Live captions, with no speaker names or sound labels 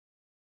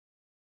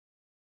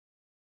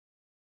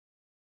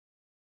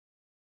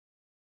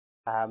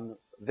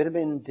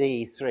Vitamin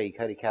D3,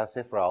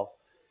 cholecalciferol,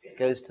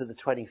 goes to the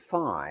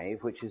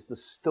 25, which is the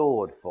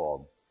stored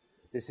form.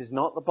 This is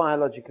not the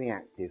biologically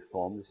active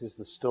form, this is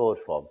the stored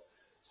form.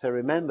 So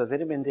remember,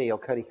 vitamin D or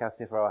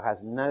cholecalciferol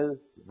has no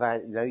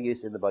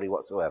use in the body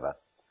whatsoever.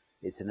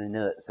 It's an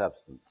inert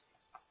substance.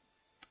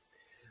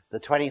 The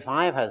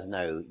 25 has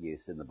no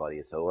use in the body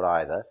at all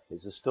either.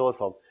 It's a stored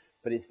form.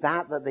 But it's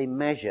that they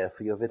measure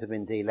for your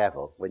vitamin D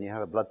level. When you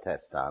have a blood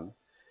test done,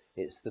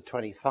 it's the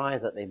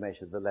 25 that they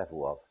measure the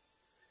level of.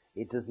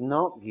 It does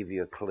not give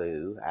you a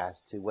clue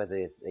as to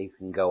whether they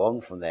can go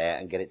on from there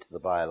and get it to the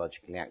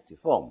biologically active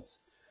forms.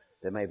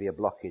 There may be a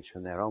blockage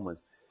from there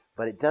onwards.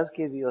 But it does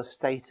give you a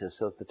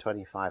status of the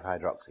 25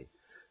 hydroxy.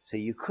 So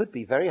you could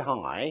be very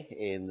high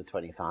in the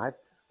 25,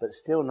 but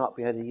still not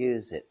be able to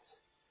use it.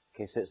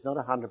 Okay, so it's not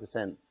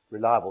 100%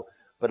 reliable,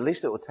 but at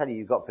least it will tell you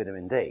you've got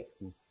vitamin D.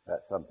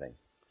 That's something.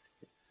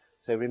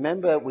 So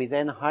remember, we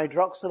then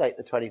hydroxylate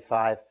the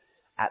 25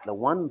 at the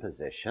 1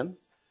 position,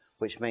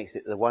 which makes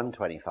it the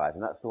 125,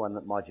 and that's the one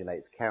that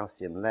modulates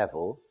calcium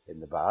level in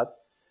the blood,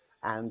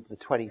 and the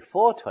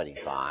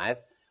 24-25,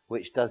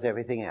 which does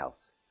everything else.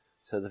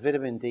 So the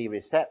vitamin D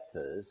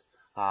receptors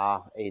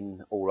are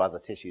in all other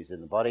tissues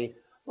in the body,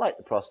 like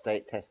the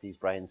prostate, testes,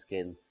 brain,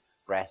 skin,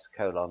 breast,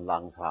 colon,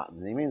 lungs, heart,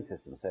 and the immune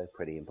system, so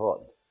pretty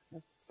important.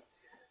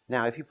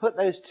 Now, if you put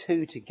those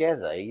two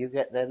together, you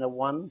get then a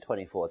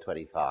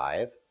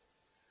 1,24,25,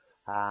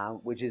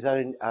 which is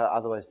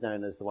otherwise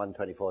known as the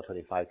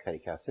 1,24,25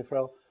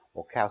 cholecalciferol,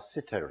 or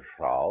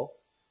calcitarol,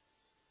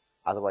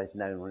 otherwise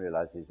known,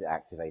 realized, as the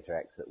activator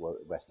X that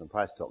Weston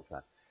Price talked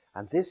about.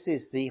 And this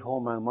is the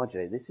hormone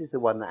modulator. This is the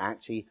one that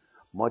actually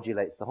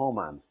modulates the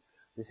hormones.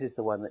 This is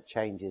the one that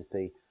changes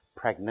the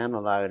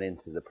pregnenolone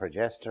into the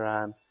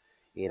progesterone.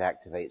 It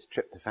activates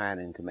tryptophan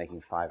into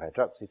making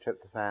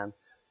 5-hydroxytryptophan.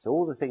 So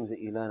all the things that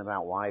you learn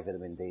about why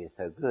vitamin D is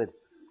so good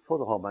for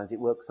the hormones, it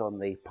works on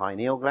the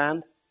pineal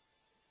gland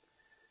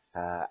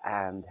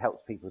and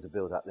helps people to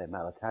build up their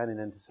melatonin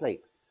and to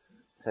sleep.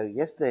 So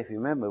yesterday, if you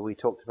remember, we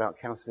talked about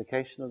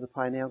calcification of the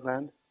pineal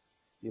gland.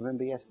 You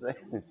remember yesterday?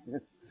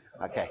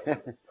 Okay.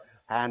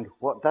 And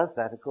what does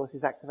that, of course,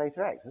 is activator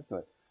X, isn't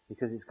it?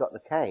 Because it's got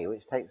the K,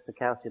 which takes the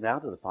calcium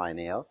out of the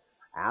pineal,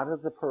 out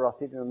of the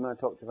parotid. Remember I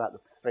talked about the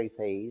 3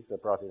 Ps, the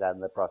parotid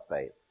and the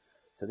prostate.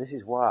 So this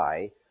is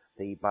why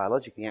the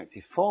biologically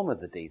active form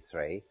of the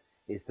D3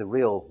 is the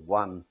real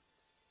one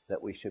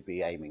that we should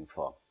be aiming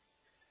for.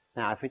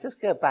 Now, if we just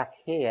go back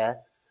here,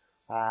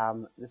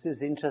 this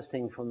is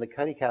interesting from the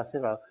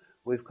cholecalciferol.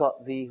 We've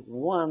got the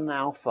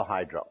 1-alpha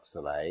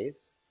hydroxylase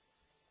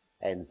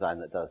enzyme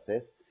that does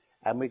this,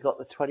 and we've got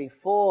the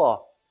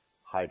 24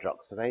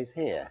 hydroxylase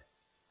here.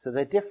 So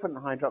they're different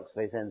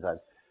hydroxylase enzymes.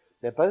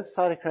 They're both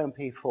cytochrome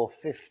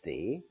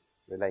P450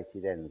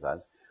 related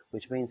enzymes,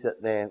 which means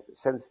that they're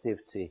sensitive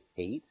to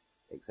heat,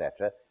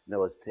 etc. In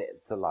other words,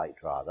 to light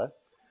rather.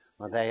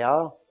 Now they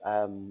are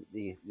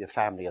the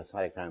family of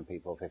cytochrome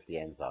P450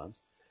 enzymes.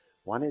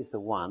 One is the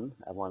 1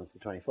 and one's the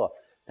 24.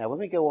 Now when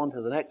we go on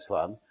to the next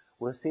one,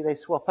 we'll see they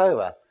swap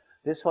over.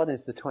 This one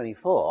is the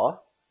 24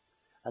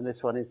 and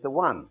this one is the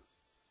 1.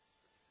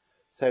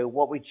 So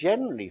what we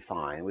generally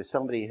find with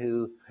somebody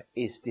who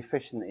is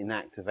deficient in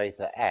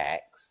activator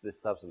X,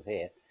 this substance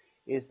here,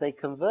 is they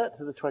convert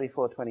to the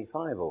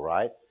 24-25 all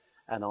right,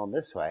 and on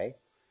this way,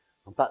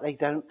 but they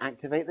don't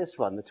activate this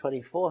one. The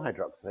 24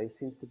 hydroxylase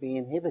seems to be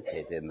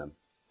inhibited in them.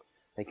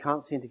 They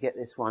can't seem to get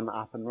this one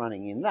up and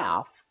running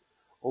enough,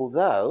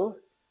 although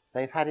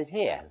they've had it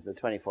here, the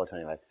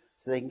 24-25.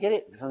 So they can get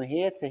it from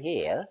here to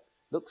here,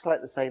 looks like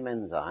the same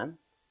enzyme,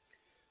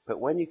 but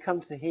when you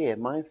come to here,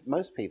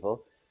 most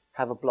people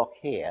have a block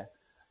here,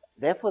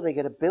 therefore they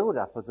get a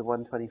build-up of the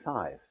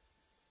 125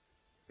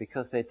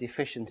 because they're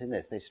deficient in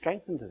this. They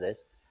strengthen to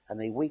this and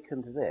they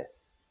weaken to this.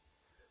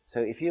 So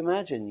if you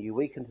imagine you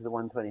weaken to the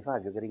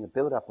 125, you're getting a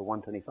build-up of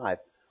 125,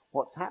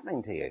 what's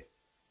happening to you?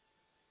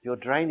 You're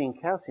draining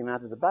calcium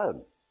out of the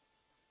bone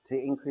to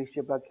increase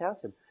your blood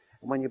calcium.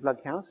 And when your blood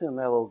calcium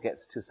level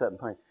gets to a certain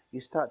point, you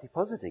start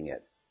depositing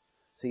it.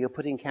 So you're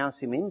putting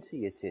calcium into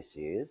your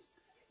tissues,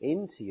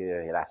 into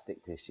your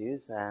elastic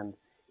tissues, and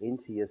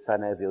into your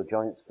synovial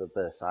joints for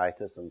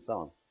bursitis and so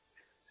on.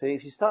 So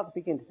if you start to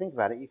begin to think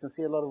about it, you can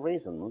see a lot of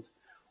reasons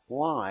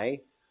why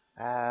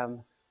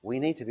we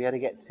need to be able to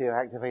get to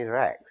activator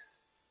X.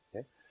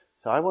 Okay?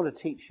 So I want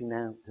to teach you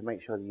now to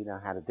make sure that you know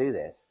how to do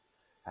this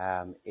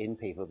in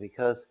people,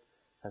 because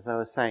as I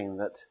was saying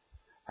that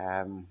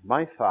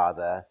my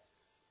father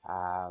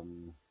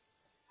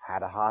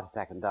had a heart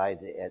attack and died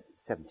at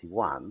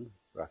 71,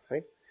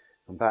 roughly.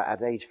 But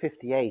at age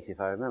 58, if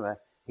I remember,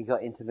 he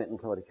got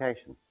intermittent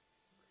claudication,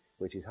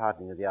 which is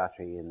hardening of the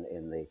artery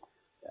in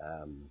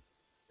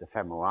the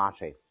femoral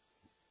artery.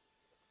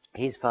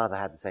 His father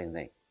had the same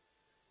thing.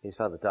 His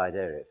father died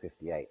early at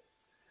 58.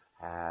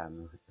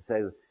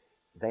 So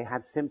they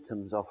had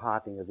symptoms of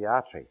hardening of the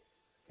artery.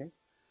 Okay?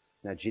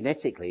 Now,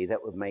 genetically,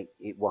 that would make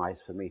it wise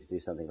for me to do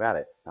something about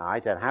it. Now, I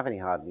don't have any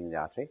hardening of the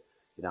artery.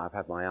 You know, I've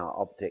had my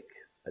optic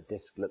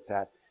disc looked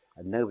at,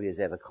 and nobody has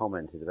ever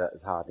commented about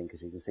this hardening,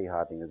 because you can see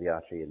hardening of the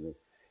artery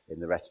in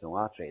the retinal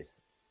arteries.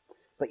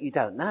 But you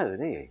don't know,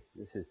 do you?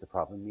 This is the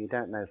problem. You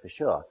don't know for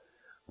sure.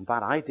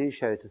 But I do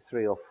show to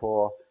 3 or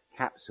 4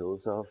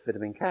 capsules of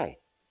vitamin K.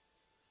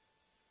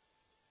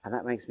 And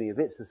that makes me a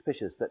bit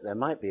suspicious that there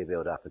might be a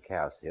build-up of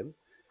calcium.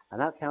 And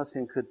that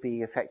calcium could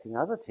be affecting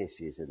other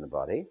tissues in the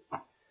body,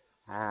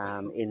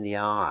 in the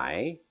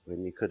eye,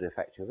 when it could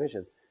affect your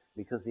vision.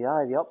 Because the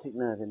eye, the optic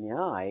nerve in the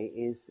eye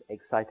is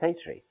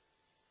excitatory.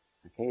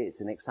 Okay,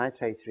 it's an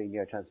excitatory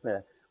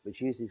neurotransmitter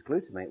which uses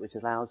glutamate, which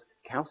allows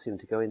calcium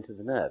to go into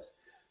the nerves.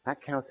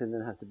 That calcium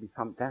then has to be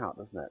pumped out,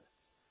 doesn't it?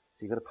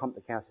 So you've got to pump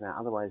the calcium out,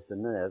 otherwise the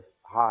nerve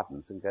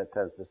hardens and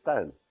turns to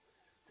stone.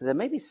 So there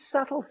may be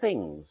subtle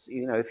things,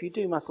 if you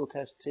do muscle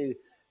test 2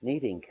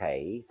 needing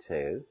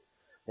K2,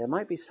 there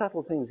might be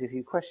subtle things if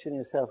you question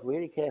yourself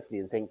really carefully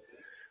and think,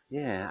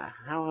 yeah,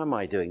 how am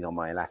I doing on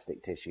my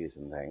elastic tissues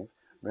and things?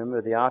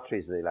 Remember, the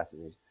arteries are the elastic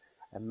tissues.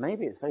 And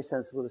maybe it's very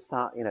sensible to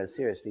start,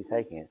 seriously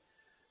taking it,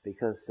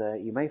 because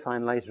you may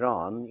find later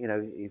on,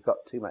 you've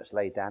got too much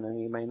laid down and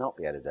you may not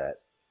be able to do it,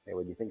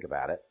 when you think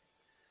about it.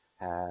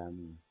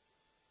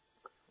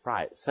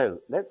 Right, so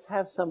let's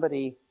have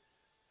somebody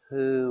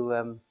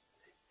who...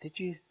 did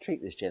you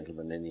treat this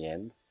gentleman in the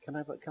end? Can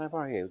I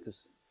borrow you?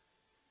 Because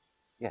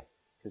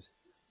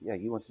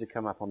you wanted to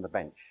come up on the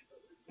bench.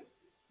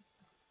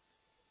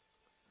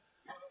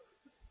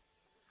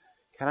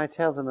 Can I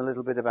tell them a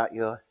little bit about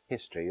your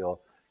history, or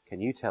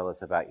can you tell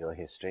us about your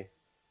history?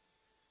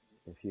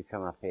 If you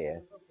come up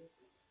here.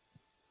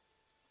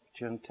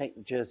 Do you want to take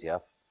the jersey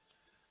off?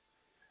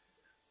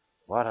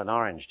 What an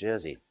orange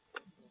jersey.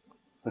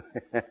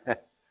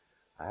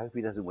 I hope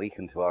he doesn't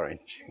weaken to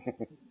orange.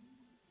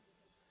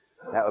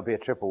 That would be a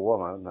triple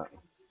warmer, wouldn't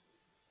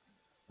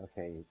it?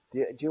 Okay.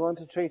 Do you want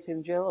to treat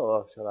him, Jill,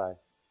 or shall I?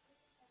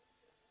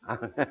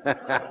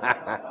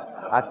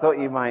 I thought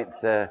you might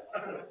say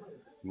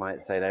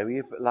no. Will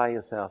you lie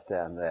yourself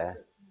down there?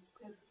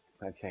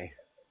 Okay.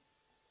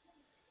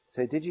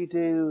 So did you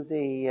do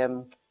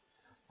the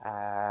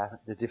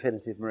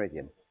definitive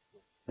meridian?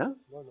 No?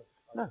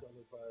 No.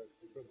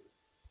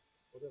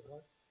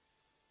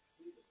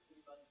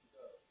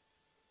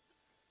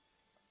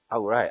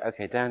 Oh, right.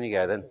 Okay, down you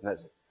go then.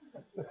 Let's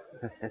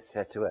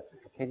set to it.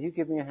 Can you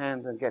give me a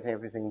hand and get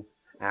everything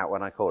out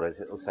when I call it?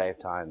 It'll save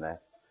time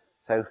there.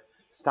 So,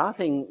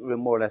 starting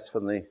more or less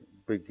from the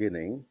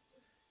beginning,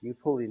 you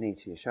pull your knee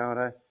to your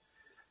shoulder.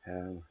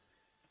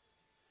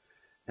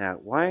 Now,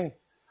 why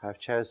I've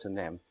chosen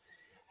them,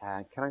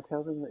 can I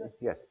tell them that?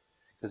 Yes.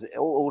 Because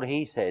all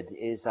he said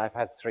is, I've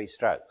had 3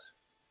 strokes,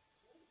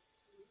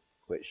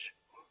 which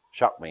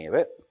shocked me a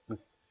bit.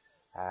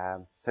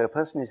 So a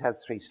person who's had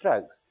 3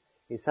 strokes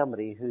is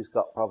somebody who's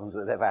got problems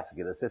with their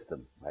vascular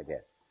system, I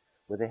guess.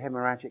 Were they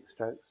hemorrhagic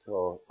strokes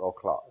or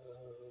clots?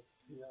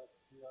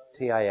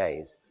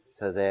 TIAs.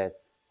 So they're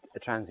a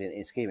transient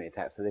ischemic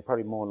attack, so they're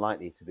probably more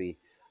likely to be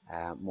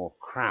more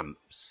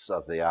cramps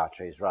of the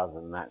arteries rather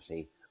than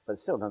actually, but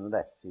still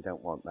nonetheless, you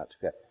don't want that to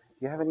go.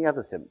 Do you have any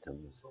other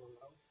symptoms?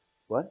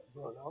 What?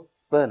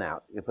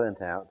 Burnout. You're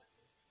burnt out.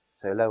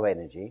 So low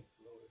energy.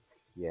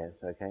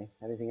 Yes, okay.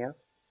 Anything else?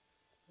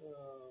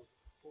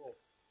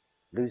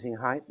 Losing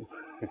height?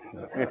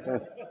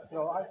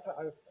 No,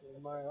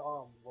 my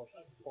arm was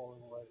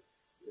falling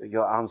away.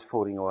 Your arm's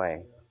falling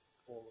away.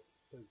 Yeah,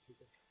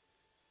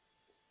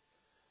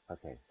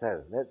 okay,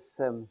 so let's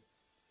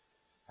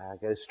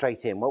go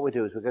straight in. What we'll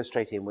do is we'll go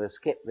straight in. We'll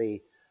skip the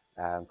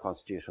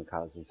constitutional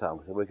colours and so on.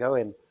 So we'll go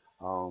in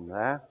on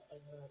there.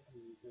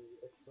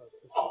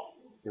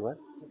 Do what?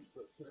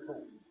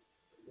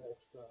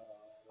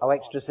 Oh,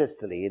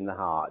 extrasystole in the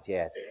heart,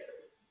 yes.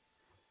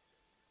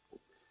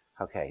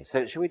 Okay,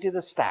 so should we do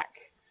the stack?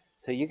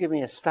 So you give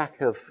me a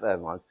stack of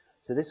ones.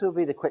 So this will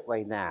be the quick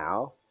way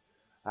now.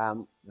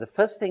 The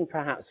first thing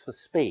perhaps for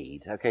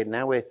speed. Okay,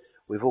 now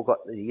we've all got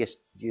used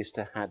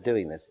to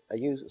doing this. Are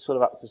you sort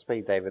of up to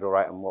speed, David, all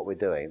right, on what we're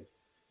doing?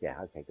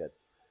 Yeah, okay, good.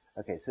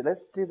 Okay, so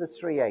let's do the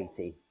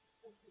 380.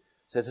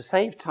 So to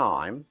save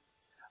time,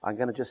 I'm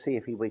going to just see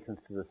if he weakens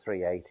to the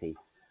 380.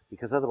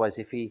 Because otherwise,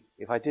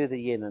 if I do the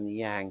yin and the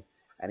yang,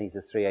 and he's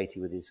a 380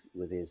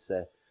 with his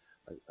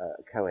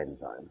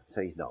coenzyme,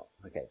 so he's not.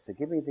 Okay, so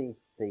give me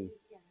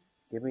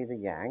the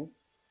yang.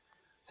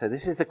 So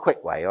this is the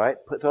quick way, all right?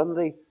 Put on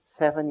the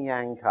 7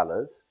 yang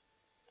colours.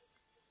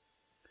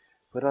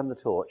 Put on the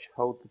torch.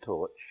 Hold the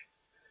torch.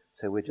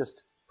 So we're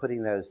just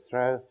putting those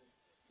through.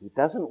 He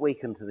doesn't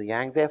weaken to the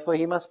yang, therefore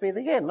he must be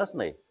the yin,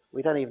 mustn't he?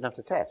 We don't even have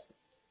to test.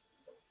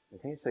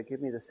 Okay, so give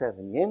me the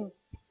 7 yin.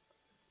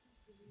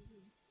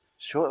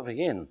 Short of a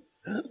yin.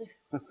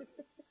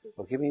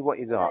 Well, give me what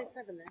you got.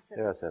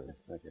 There are 7.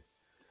 Okay.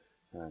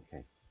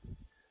 Okay.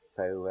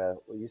 So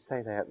will you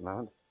stay there at the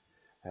moment?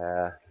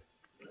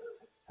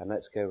 And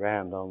let's go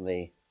round on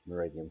the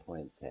meridian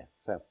points here.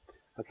 So,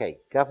 okay,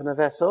 governor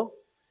vessel.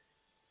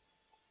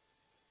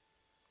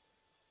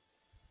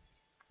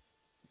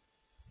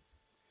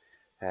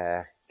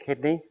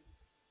 Kidney.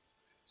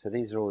 So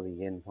these are all the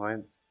yin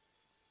points.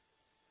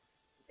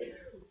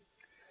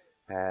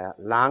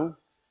 Lung.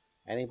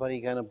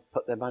 Anybody going to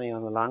put their money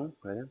on the lung?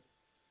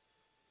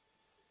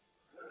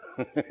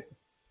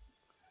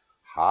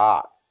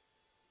 Heart.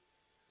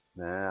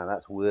 Now,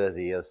 that's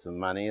worthy of some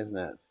money, isn't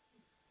it?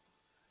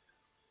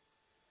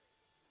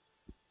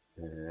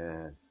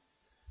 Yes.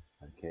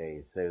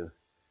 Okay, so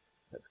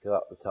let's go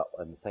up the top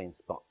on the same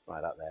spot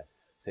right up there.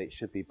 So it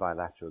should be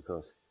bilateral, of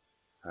course.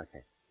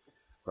 Okay,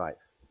 right.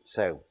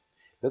 So,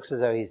 looks as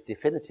though his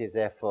definitive,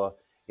 therefore,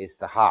 is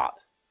the heart.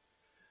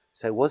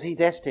 So was he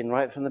destined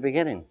right from the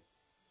beginning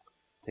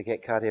to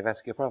get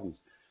cardiovascular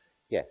problems?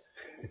 Yes.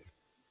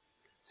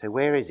 So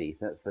where is he?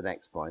 That's the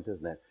next point,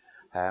 isn't it?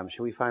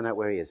 Shall we find out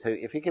where he is? So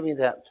if you give me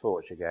that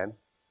torch again,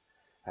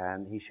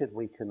 and he should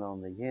weaken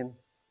on the yin.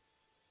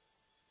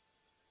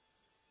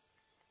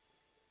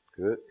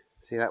 Good.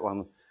 See that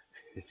one?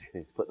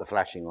 It's put the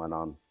flashing one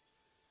on,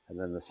 and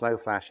then the slow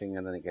flashing,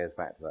 and then it goes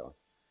back to that one.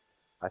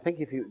 I think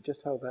if you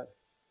just hold that,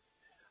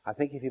 I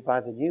think if you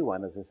buy the new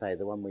one, as I say,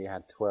 the one we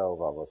had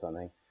 12 of or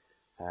something,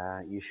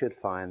 you should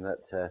find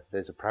that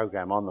there's a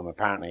program on them,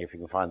 apparently, if you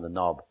can find the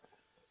knob,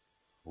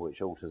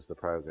 which alters the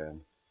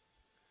program.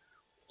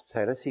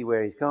 So let's see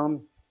where he's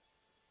gone.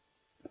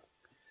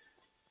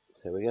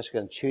 So we're just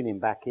going to tune him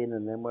back in,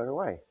 and then we're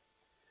away.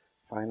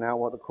 Find out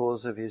what the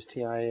cause of his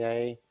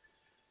TIA, his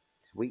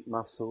weak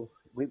muscle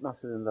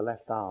in the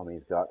left arm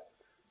he's got.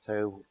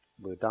 So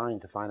we're dying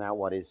to find out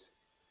what his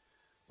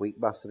weak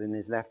muscle in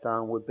his left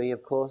arm would be.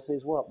 Of course,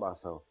 is what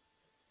muscle?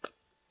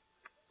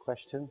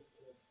 Question?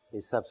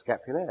 His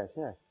subscapularis,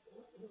 yeah.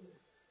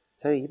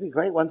 So he'd be a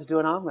great one to do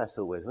an arm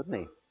wrestle with, wouldn't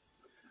he?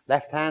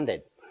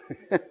 Left-handed.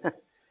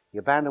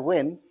 You're bound to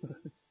win.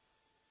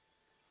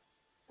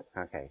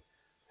 Okay.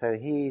 So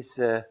he's,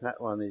 that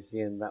one is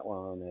yin, that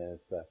one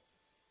is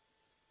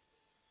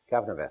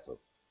governor vessel.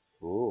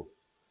 Ooh.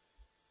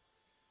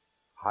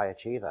 High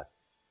achiever.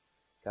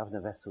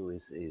 Governor vessel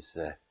is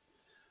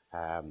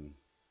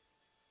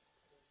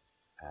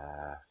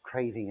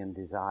craving and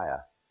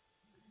desire.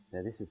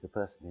 Now this is the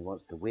person who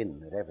wants to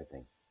win at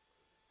everything.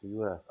 If you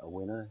were a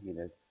winner,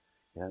 you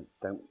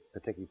don't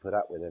particularly put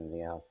up with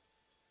anything else.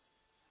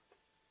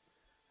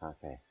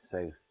 Okay,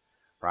 so,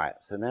 right,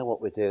 so now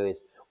what we do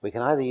is, we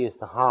can either use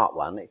the heart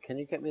one. Can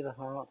you get me the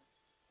heart?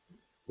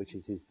 Which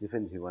is his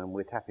definitive one.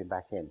 We're tapping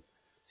back in.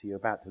 So you're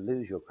about to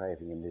lose your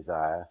craving and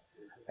desire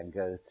and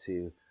go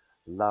to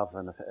love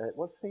and,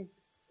 what's the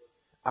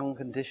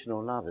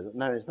unconditional love? Is it?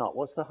 No, it's not.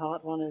 What's the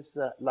heart one? Is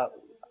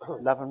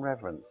love and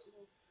reverence.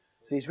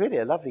 So he's really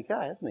a lovely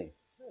guy, isn't he?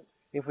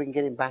 If we can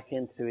get him back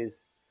into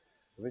his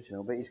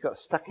original, but he's got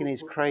stuck in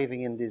his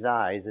craving and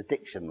desire, his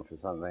addiction for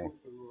something.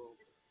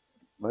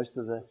 Most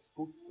of the...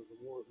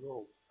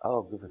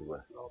 Oh, good for the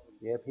word.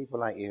 Yeah, people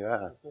like you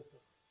are.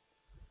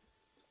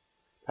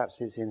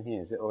 Perhaps it's in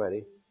here, is it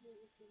already?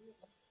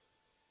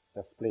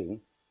 That's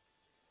spleen.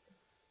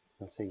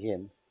 That's a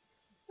yin.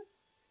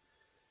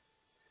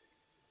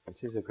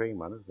 This is a green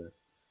one, isn't it?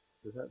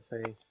 Does that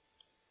say...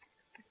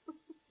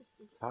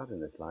 It's hard in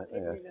this light.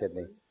 There,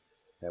 kidney.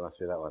 There must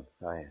be that one.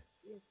 Oh, yeah.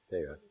 There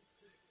you go.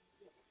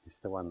 It's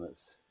the one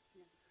that's...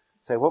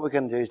 So what we're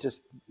going to do is just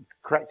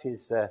correct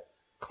his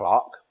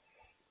clock.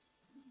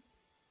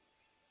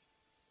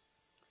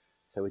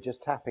 So we're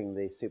just tapping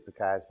the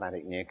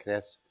suprachiasmatic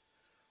nucleus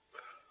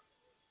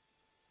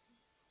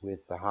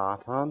with the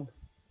heart on.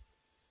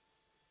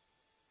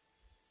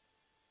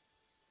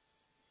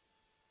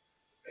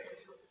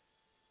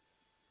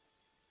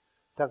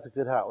 Dr.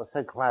 Goodhart was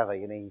so clever,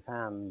 he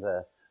found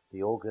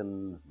the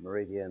organ,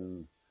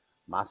 meridian,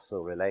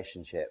 muscle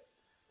relationship.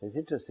 It's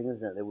interesting,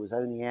 isn't it? There was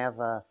only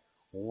ever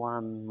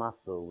one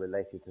muscle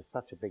related to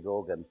such a big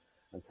organ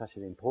and such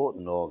an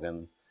important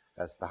organ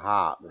as the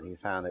heart, that he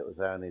found it was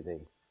only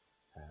the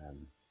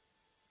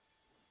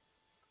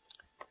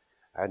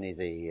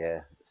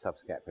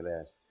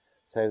subscapularis.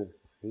 So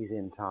he's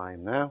in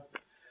time now.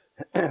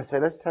 So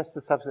let's test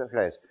the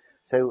subscapularis.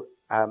 So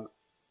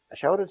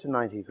shoulder to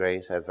 90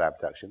 degrees over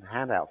abduction,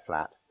 hand out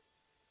flat.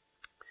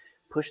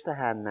 Push the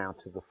hand now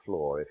to the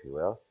floor, if you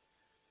will,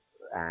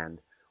 and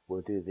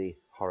we'll do the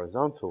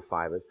horizontal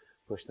fibers.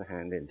 Push the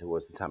hand in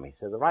towards the tummy.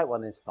 So the right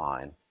one is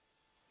fine.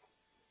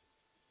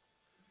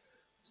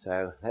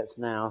 So let's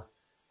now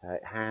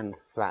hand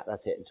flat,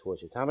 that's it, and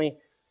towards your tummy.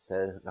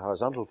 So the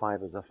horizontal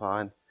fibers are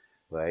fine.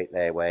 Wait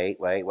there, wait.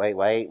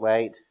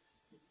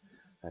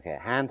 Okay,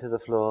 hand to the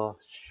floor.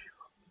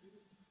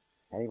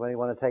 Anybody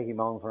want to take him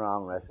on for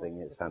arm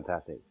wrestling? It's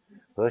fantastic.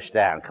 Push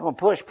down. Come on,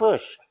 push.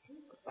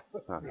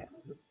 Okay.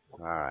 All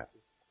right.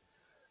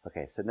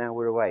 Okay, so now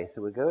we're away.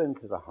 So we go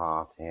into the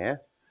heart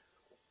here.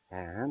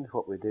 And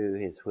what we do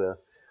is we'll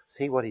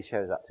see what he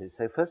shows up to.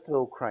 So first of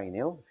all,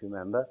 cranial, if you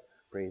remember.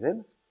 Breathe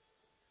in.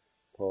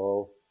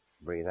 Pull.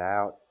 Breathe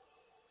out.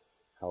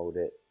 Hold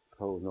it.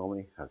 Pull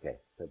normally. Okay,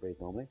 so breathe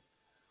normally.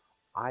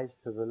 Eyes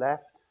to the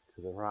left,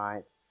 to the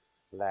right,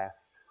 left,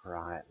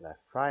 right,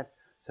 left, right.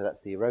 So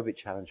that's the aerobic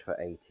challenge for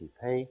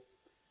ATP.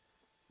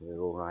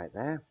 We're all right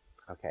there.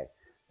 Okay,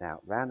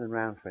 now round and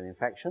round for an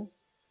infection.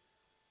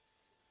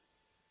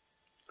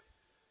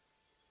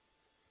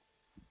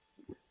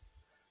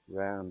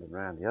 Round and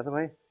round the other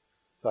way.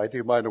 So I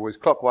do mine always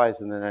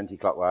clockwise and then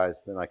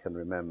anti-clockwise, then I can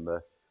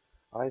remember.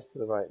 Eyes to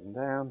the right and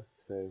down.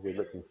 So we're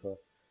looking for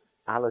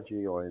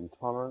allergy or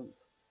intolerance.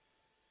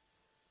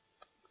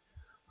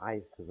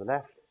 eyes to the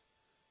left,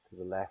 to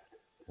the left,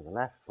 to the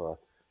left for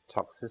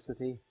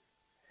toxicity.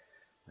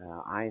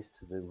 Eyes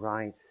to the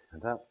right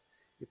and up.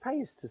 It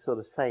pays to sort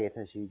of say it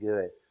as you do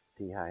it,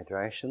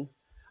 dehydration.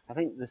 I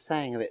think the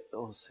saying of it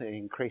also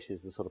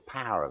increases the sort of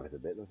power of it a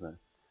bit, doesn't it?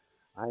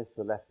 Eyes to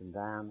the left and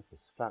down for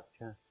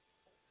structure.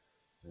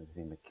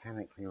 Everything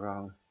mechanically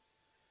wrong.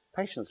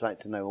 Patients like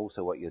to know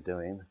also what you're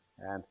doing.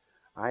 And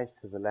eyes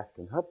to the left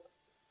and up,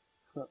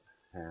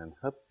 and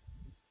up.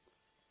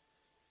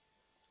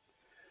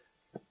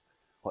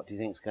 What do you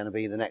think is going to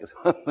be the next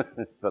one?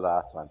 It's the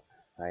last one.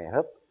 Okay,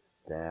 up,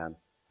 down,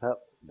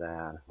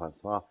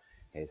 once more.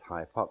 Here's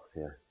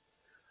hypoxia.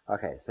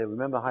 Okay, so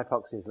remember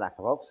hypoxia is lack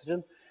of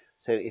oxygen.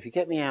 So if you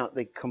get me out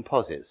the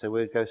composite, so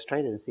we'll go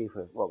straight in and see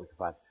what we can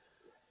find.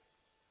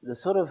 The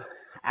sort of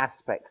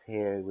aspects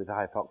here with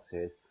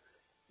hypoxia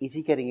is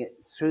he getting it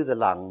through the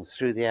lungs,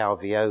 through the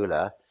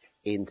alveolar,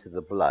 into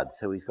the blood?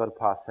 So he's got to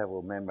pass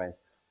several membranes.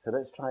 So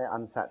let's try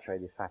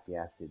unsaturated fatty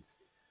acids.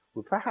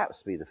 Would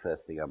perhaps be the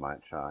first thing I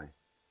might try.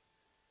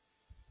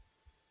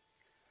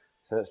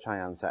 So let's try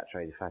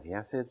unsaturated fatty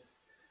acids.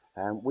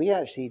 We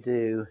actually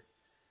do,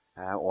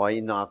 or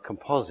in our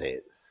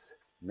composites,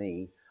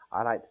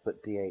 I like to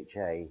put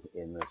DHA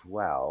in as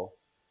well,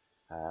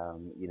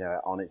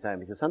 on its own,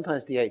 because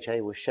sometimes DHA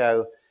will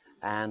show,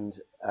 and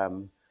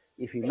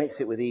if you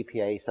mix it with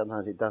EPA,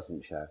 sometimes it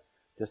doesn't show,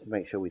 just to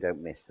make sure we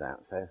don't miss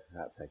that. So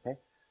that's okay.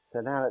 So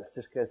now let's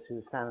just go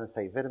through the standard and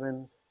say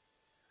vitamins.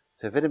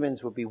 So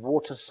vitamins would be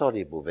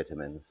water-soluble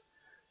vitamins.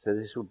 So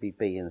this would be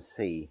B and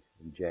C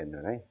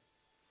generally.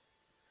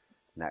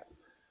 No.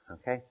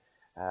 Okay.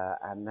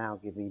 And now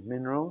give me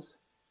minerals.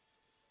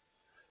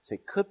 So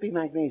it could be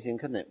magnesium,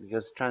 couldn't it?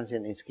 Because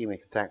transient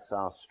ischemic attacks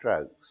are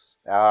strokes,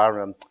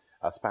 are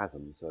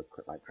spasms, or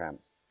like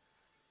cramps.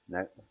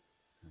 No.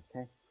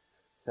 Okay.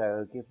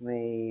 So give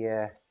me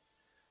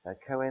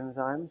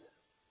coenzymes.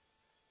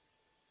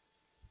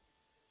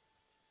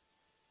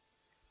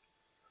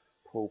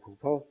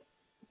 Pull.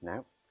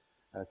 No.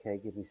 Okay,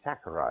 give me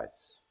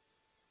saccharides.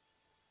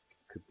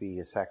 Could be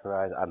a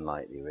saccharide,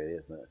 unlikely really,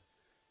 isn't it?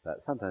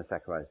 But sometimes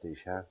saccharides do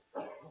show.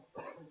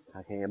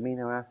 Okay,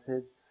 amino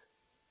acids.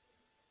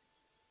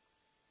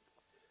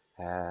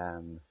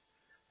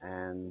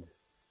 And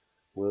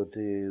we'll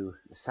do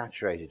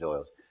saturated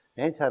oils.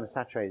 The only time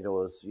saturated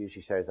oils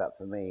usually shows up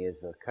for me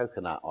is a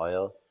coconut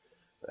oil,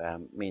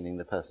 meaning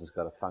the person's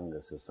got a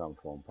fungus of some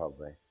form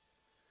probably.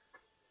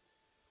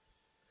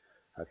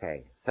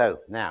 Okay, so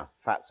now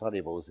fat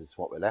solubles is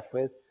what we're left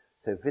with.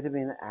 So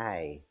vitamin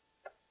A.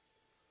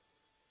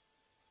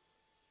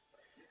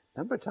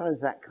 Number of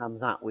times that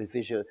comes up with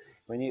visual,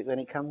 when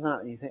it comes out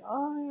and you think,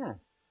 oh yeah,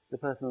 the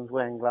person's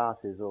wearing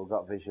glasses or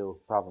got visual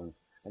problems,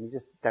 and you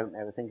just don't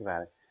ever think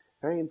about it.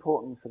 Very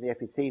important for the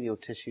epithelial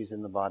tissues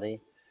in the body,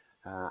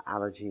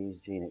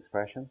 allergies, gene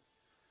expression,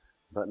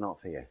 but not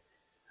for you.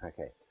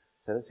 Okay,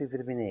 so let's do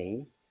vitamin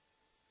E.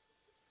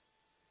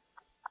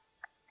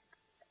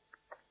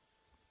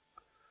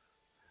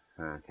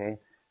 Okay,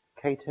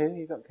 K2,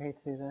 you got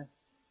K2 there?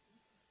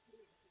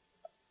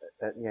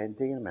 Yeah,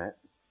 D in a minute.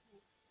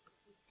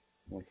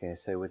 Okay,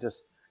 so we'll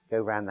just go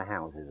round the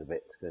houses a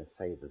bit to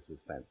save the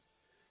suspense.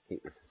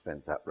 Keep the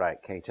suspense up. Right,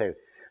 K2.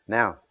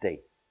 Now, D.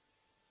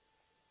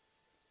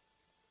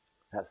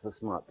 That's the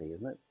smart D,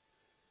 isn't it?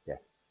 Yeah,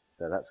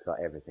 so that's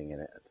got everything in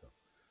it.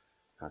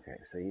 Okay,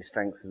 so he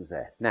strengthens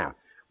there. Now,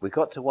 we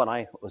got to what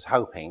I was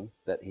hoping,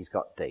 that he's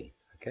got D.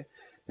 Okay,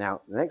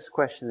 now the next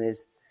question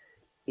is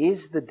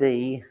the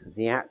D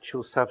the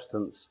actual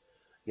substance?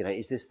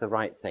 Is this the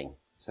right thing?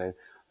 So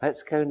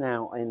let's go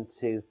now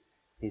into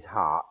his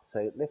heart.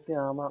 So lift the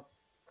arm up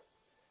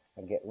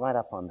and get right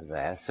up under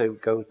there. So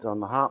go on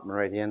the heart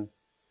meridian,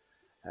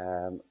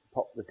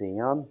 pop the D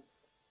on,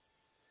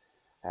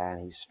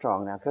 and he's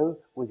strong. Now go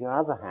with your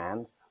other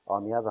hand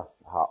on the other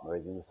heart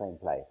meridian, the same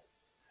place.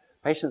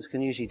 Patients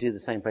can usually do the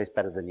same place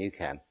better than you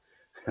can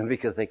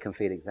because they can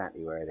feel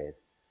exactly where it is.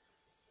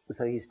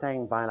 So he's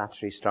staying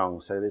bilaterally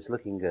strong, so it's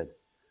looking good.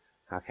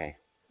 Okay.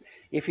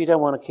 If you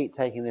don't want to keep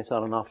taking this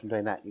on and off and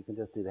doing that, you can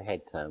just do the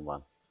head turn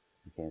one.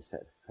 Okay,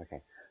 instead.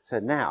 Okay. So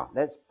now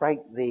let's break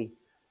these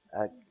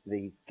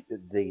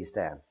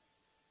down.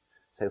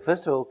 So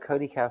first of all,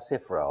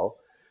 cholecalciferol,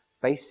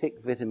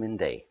 basic vitamin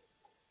D.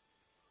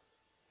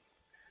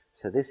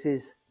 So this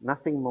is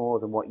nothing more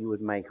than what you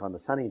would make on a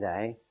sunny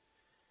day,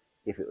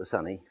 if it was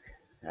sunny,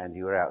 and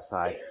you were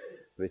outside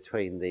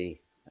between the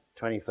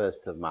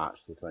 21st of March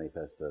to the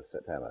 21st of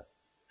September.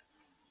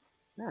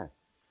 No.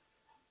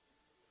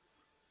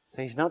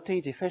 So he's not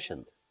D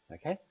deficient,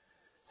 okay?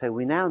 So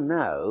we now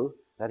know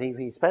that if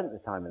he spent the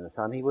time in the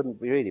sun, he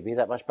wouldn't really be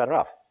that much better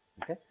off,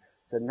 okay?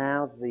 So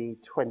now the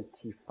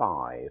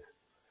 25.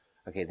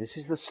 Okay, this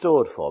is the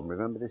stored form.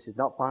 Remember, this is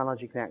not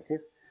biologically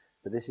active,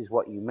 but this is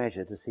what you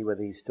measure to see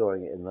whether he's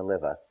storing it in the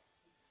liver.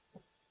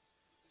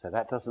 So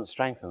that doesn't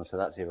strengthen, so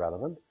that's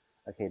irrelevant.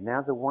 Okay,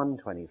 now the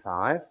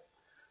 125.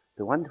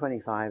 The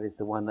 125 is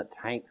the one that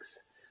takes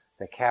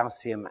the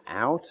calcium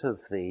out of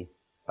the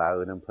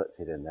bone and puts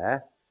it in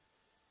there.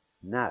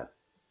 No.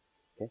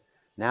 Okay.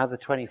 Now the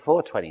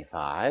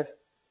 2425.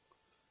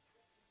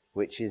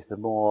 which is the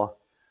more,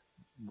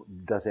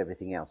 does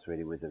everything else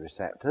really with the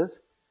receptors.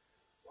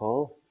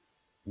 Paul?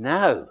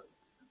 No.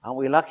 Aren't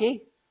we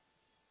lucky?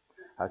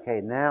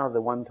 Okay, now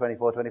the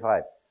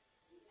 124-25.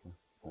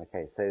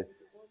 Okay, so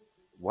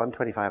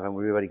 125, and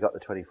we've already got the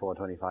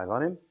 24-25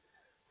 on him.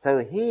 So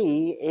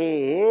he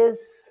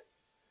is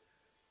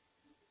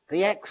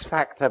the X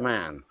factor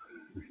man.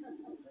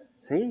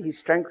 See, he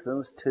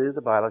strengthens to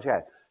the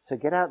biologic. So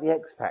get out the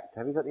X factor.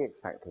 Have you got the X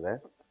factor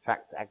there?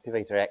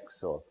 Activator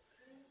X or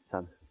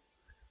some.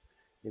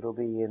 It'll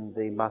be in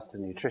the Master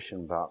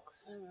Nutrition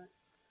box,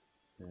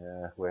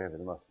 wherever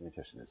the Master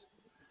Nutrition is.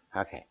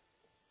 Okay.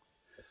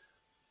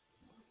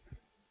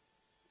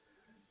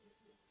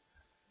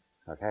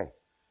 Okay.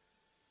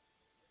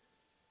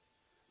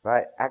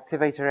 Right,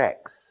 activator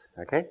X.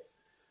 Okay.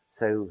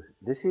 So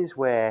this is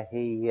where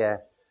he,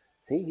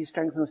 see, he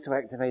strengthens to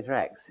activator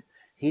X.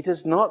 He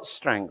does not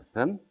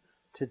strengthen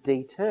to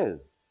D2,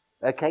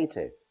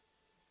 K2.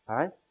 All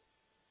right?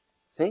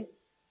 See?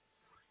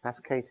 That's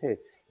K2.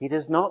 He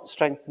does not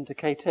strengthen to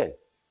K2.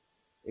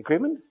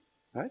 Agreement?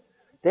 All right?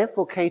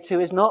 Therefore,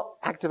 K2 is not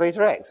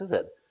activator X, is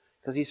it?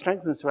 Because he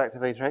strengthens to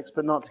activator X,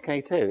 but not to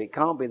K2. It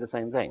can't be the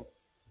same thing.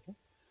 Okay?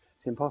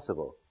 It's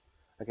impossible.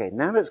 Okay,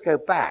 now let's go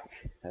back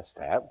a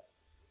step.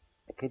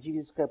 Could you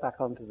just go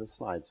back onto the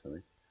slides for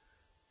me?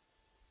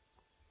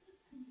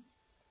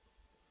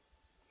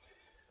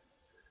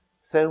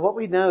 So what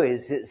we know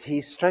is that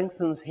he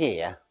strengthens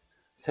here.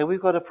 So we've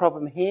got a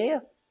problem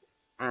here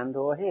and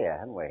or here,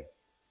 haven't we?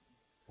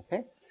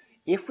 Okay?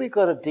 If we've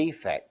got a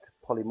defect,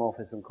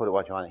 polymorphism, call it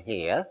what you want,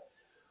 here,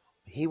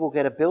 he will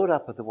get a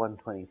build-up of the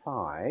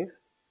 125,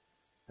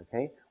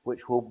 okay,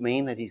 which will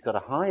mean that he's got a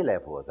high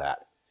level of that.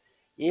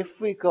 If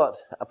we've got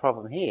a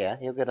problem here,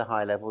 he'll get a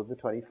high level of the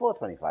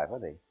 24-25,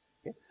 won't he?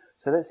 Okay?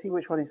 So let's see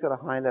which one he's got a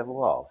high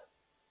level of.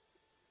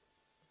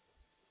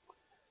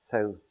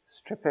 So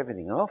strip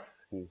everything off.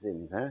 He's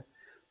in there.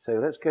 So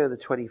let's go to the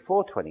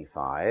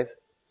 24-25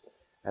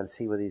 and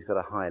see whether he's got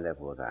a high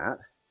level of that.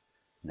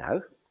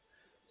 No.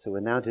 So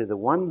we'll now do the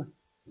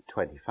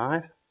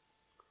 125,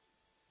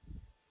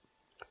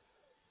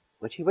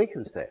 which he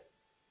weakens to.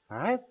 All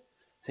right?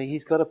 So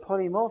he's got a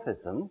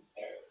polymorphism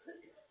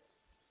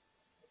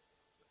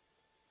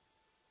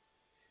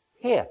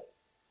here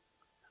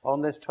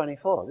on this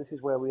 24. This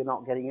is where we're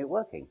not getting it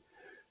working.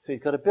 So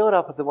he's got a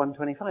build-up of the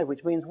 125,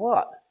 which means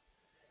what?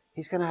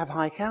 He's going to have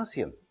high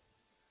calcium.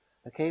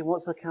 Okay,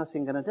 what's the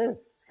calcium going to do?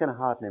 It's going to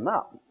harden him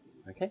up.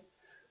 Okay,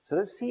 so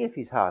let's see if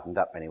he's hardened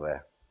up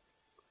anywhere.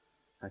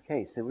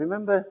 Okay, so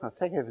remember, I'll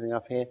take everything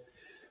off here.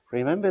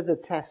 Remember the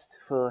test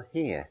for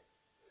here.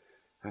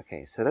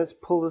 Okay, so let's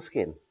pull the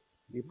skin.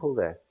 You pull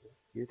there.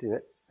 You do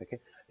it. Okay,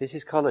 this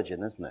is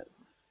collagen, isn't it?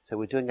 So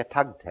we're doing a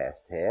tug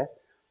test here.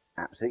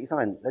 Absolutely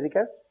fine. Let it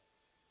go.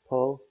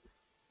 Pull.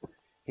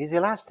 His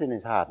elastin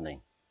is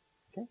hardening.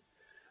 Okay,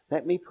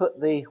 let me put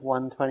the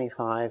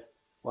 124-25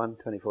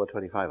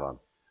 on.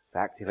 The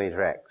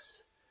activator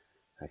X.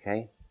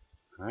 Okay?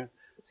 All right.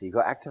 So you've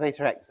got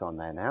activator X on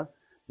there now.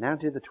 Now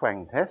do the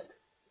twang test.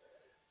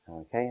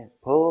 Okay.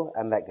 Pull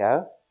and let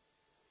go.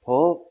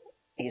 Pull.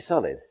 He's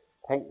solid.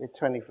 Take the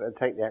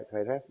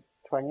activator X.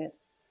 Twang it.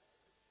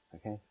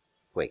 Okay.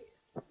 Weak.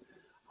 All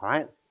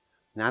right.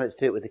 Now let's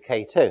do it with the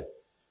K2.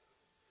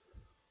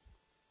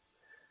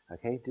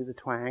 Okay. Do the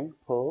twang.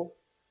 Pull.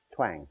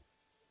 Twang.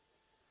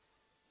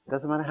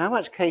 Doesn't matter how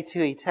much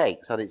K2 he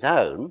takes on its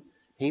own,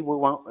 he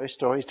won't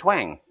restore his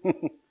twang.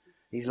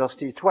 He's lost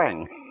his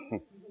twang.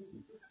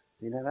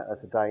 You know that?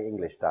 That's a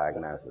English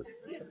diagnosis.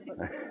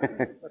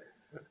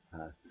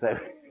 So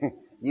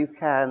you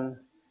can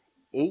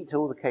eat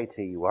all the K2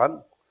 you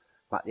want,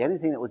 but the only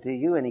thing that will do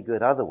you any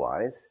good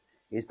otherwise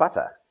is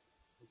butter.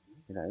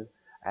 You know,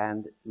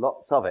 and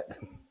lots of it.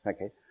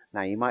 Okay.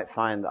 Now you might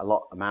find a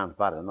lot amount of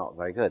butter not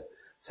very good.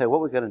 So what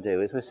we're going to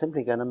do is we're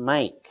simply going to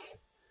make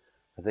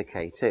the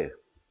K2.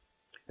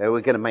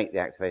 We're going to make the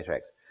activator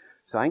X.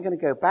 So I'm going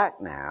to go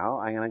back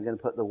now, and I'm going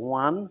to put the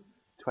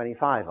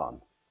 125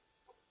 on.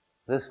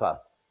 This one.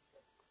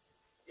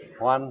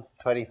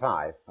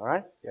 125. All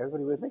right?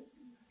 Everybody with me?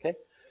 Okay.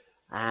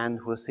 And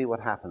we'll see what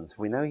happens.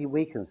 We know he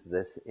weakens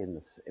this in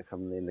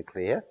the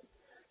clear,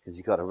 because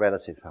you've got a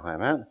relative high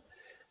amount.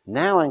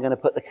 Now I'm going to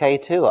put the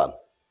K2 on.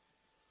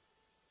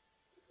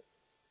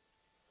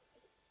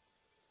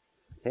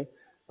 Okay.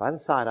 By the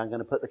side, I'm going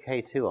to put the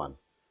K2 on.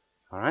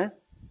 All right?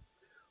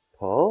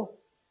 Pull.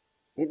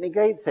 It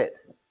negates it.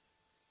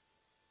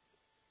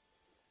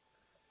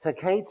 So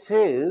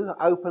K2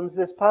 opens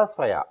this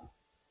pathway up.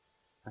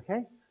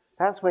 Okay?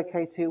 That's where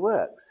K2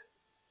 works.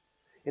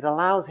 It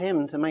allows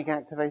him to make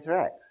activator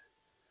X.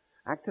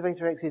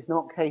 Activator X is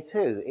not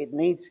K2. It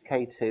needs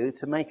K2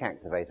 to make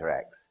activator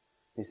X.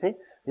 You see?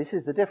 This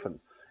is the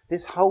difference.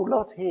 This whole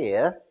lot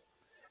here,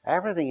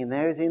 everything in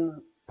there is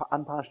in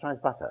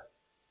unpasteurized butter.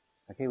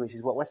 Okay? Which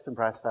is what Weston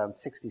Price found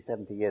 60,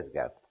 70 years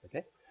ago.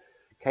 Okay?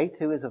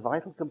 K2 is a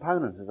vital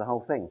component of the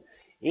whole thing.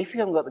 If you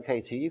haven't got the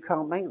K2, you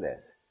can't make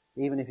this,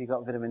 even if you've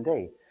got vitamin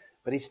D.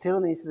 But he still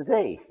needs the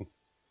D,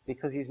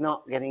 because he's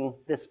not getting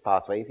this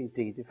pathway if he's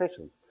D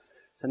deficient.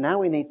 So now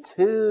we need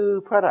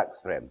 2 products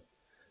for him.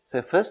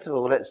 So first of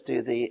all, let's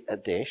do the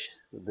dish,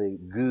 the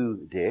goo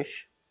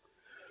dish.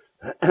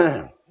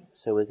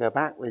 So we'll go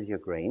back with your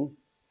green.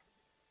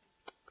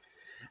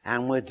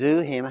 And we'll do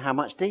him how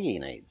much D he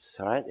needs,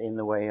 all right, in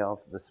the way of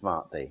the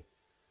smart D.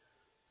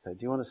 So do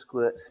you want to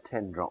squirt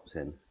 10 drops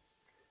in?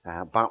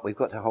 But we've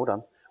got to, hold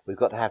on, we've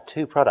got to have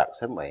 2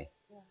 products, haven't we?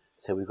 Yeah.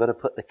 So we've got to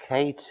put the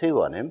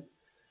K2 on him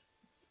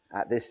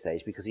at this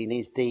stage because he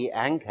needs D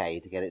and K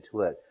to get it to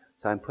work.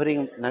 So I'm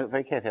putting, note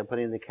very carefully, I'm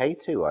putting the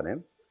K2 on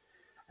him,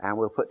 and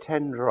we'll put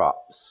 10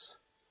 drops,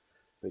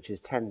 which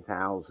is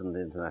 10,000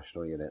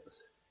 international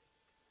units.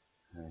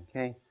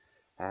 Okay,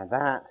 and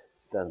that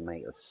doesn't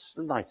make the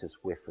slightest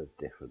whiff of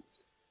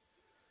difference.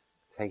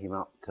 Take him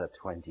up to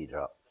 20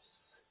 drops.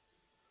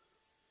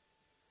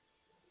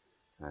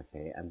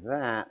 Okay, and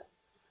that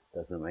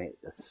doesn't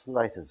make the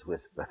slightest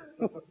whisper.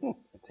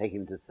 Take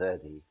him to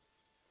 30.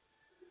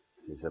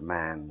 This is a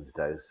man's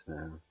dose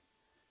now.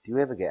 Do you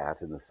ever get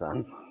out in the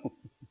sun?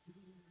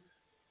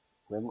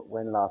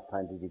 When last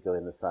time did you go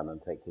in the sun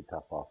and take your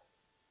top off?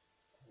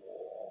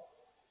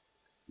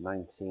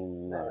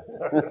 19. No.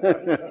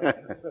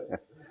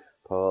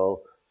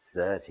 Paul,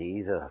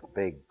 30's a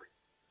big.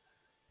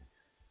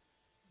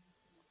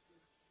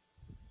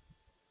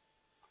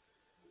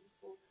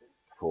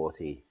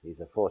 40.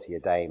 He's a 40 a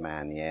day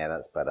man. Yeah,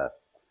 that's better.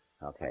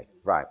 Okay,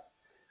 right.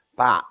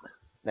 But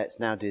let's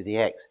now do the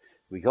X.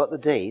 We got the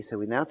D, so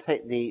we now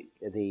take the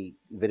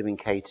vitamin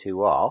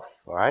K2 off,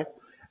 all right,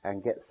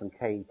 and get some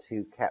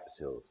K2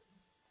 capsules.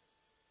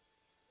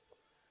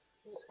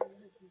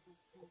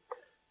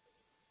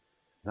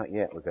 Not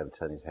yet. We're going to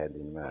turn his head in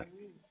a minute.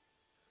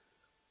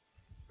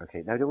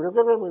 Okay, no,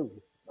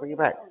 bring it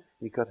back.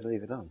 You've got to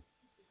leave it on.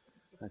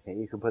 Okay,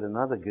 you can put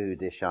another goo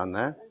dish on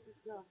there.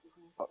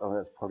 Oh,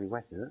 that's probably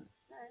wet, is it?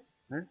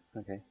 No.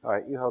 Okay. All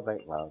right, you hold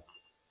that well.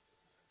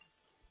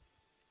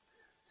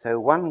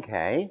 So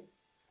 1K.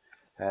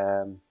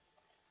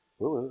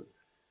 So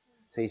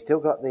he's still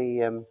got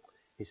the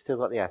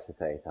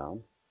acetate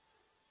on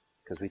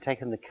because we've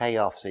taken the K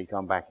off, so he's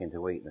gone back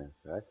into weakness.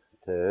 Right?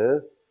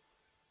 2,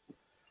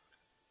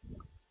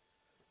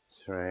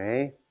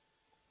 3,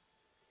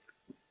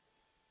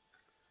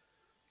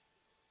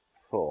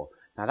 4.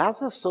 Now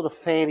that's a sort of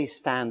fairly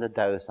standard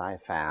dose I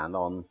found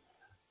on,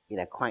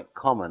 quite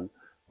common,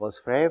 was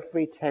for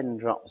every 10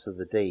 drops of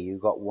the D, you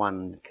got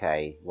 1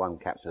 K, 1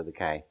 capsule of the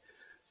K.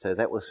 So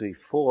that was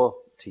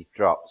 40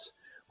 drops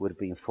would have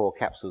been 4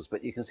 capsules,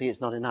 but you can see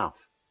it's not enough.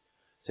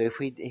 So if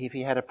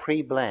he had a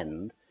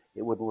pre-blend,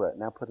 it wouldn't work.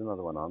 Now put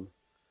another one on.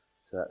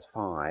 So that's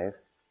 5,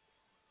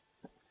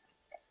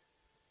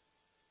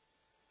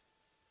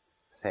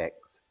 6.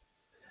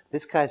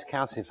 This guy's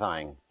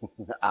calcifying.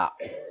 Ah.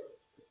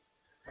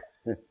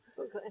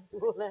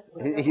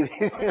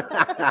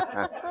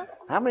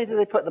 How many did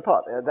they put in the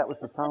pot? That was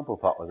the sample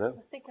pot, was it?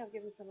 I think I've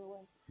given some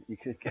away. You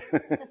could.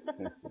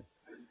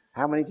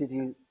 How many did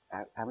you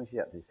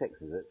up to?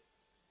 6, is it?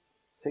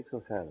 6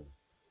 or 7?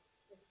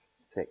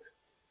 6.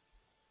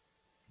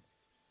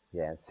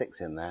 Yeah, 6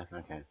 in there.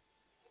 Okay.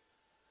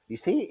 You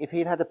see, if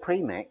he'd had a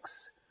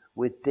premix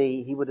with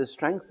D, he would have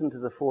strengthened to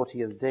the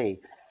 40 of D,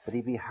 but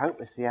he'd be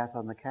hopelessly out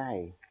on the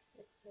K.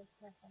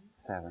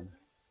 7.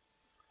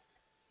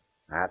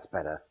 That's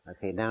better.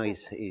 Okay, now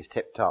he's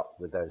tip top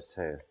with those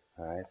 2.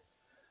 All right.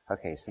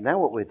 Okay, so now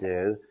what we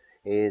do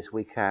is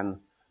we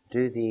can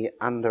do the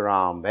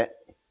underarm bit.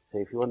 So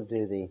if you want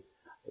to do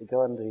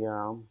go under the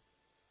arm.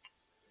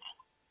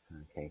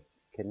 Okay,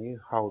 can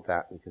you hold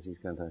that because he's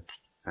going to,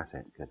 that's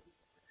it, good.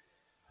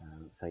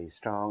 So he's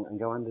strong, and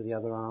go under the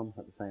other arm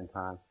at the same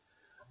time.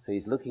 So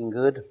he's looking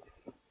good.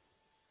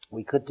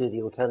 We could do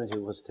the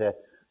alternative was to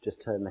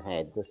just turn the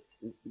head, just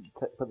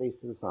put these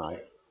to the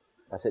side.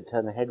 That's it,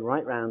 turn the head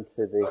right round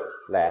to the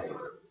left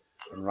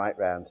and right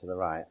round to the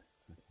right.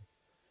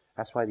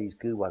 That's why these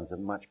goo ones are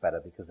much better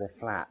because they're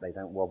flat, they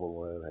don't wobble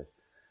over.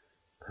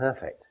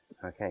 Perfect,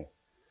 okay.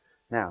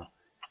 Now,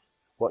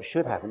 what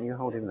should happen, you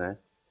hold him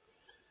there.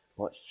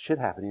 What should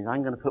happen is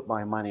I'm going to put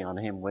my money on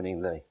him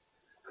winning the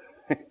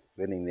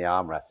winning the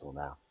arm wrestle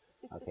now.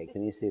 Okay,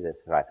 can you see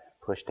this? Right,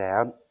 push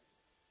down.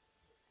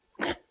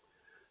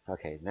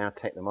 Okay, now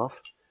take them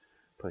off.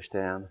 Push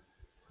down.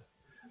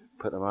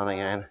 Put them on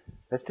again.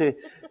 Let's do.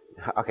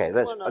 Okay,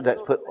 let's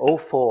put all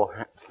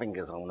 4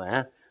 fingers on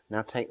there.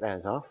 Now take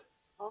those off.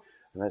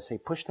 And let's see,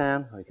 push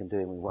down. We can do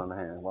it with one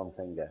hand, one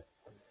finger.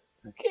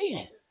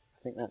 Okay.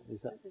 I think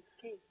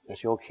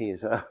that's your key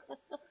as well.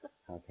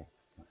 Okay.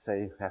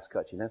 So that's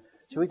got you now.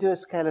 Shall we do a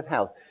scale of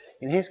health?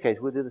 In his case,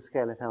 we'll do the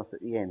scale of health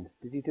at the end.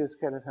 Did you do a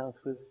scale of health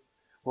with,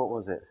 what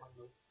was it?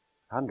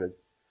 100?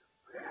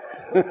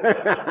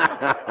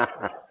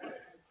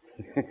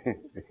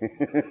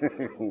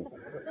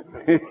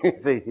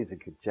 See, he's a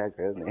good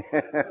joker, isn't he?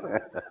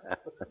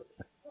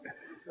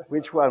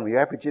 Which one? Were you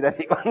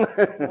epigenetic one?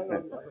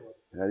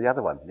 No, the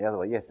other one.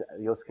 Yes,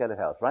 your scale of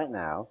health. Right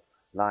now,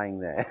 lying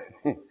there,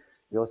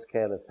 your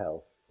scale of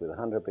health, with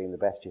 100 being the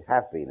best you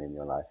have been in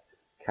your life,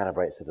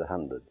 calibrates at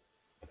 100.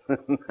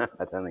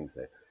 I don't think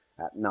so.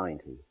 At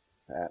 90,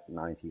 at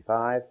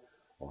 95,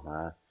 or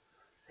higher.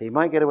 So you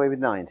might get away with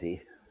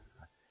 90.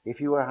 If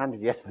you were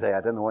 100 yesterday,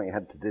 I don't know what you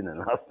had to dinner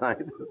last night.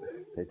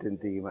 It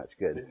didn't do you much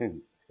good.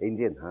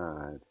 Indian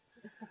hard.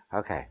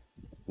 Okay.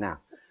 Now,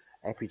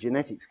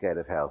 epigenetic scale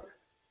of health.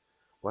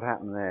 What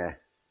happened there?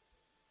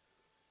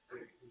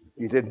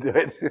 You didn't do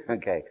it?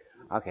 Okay.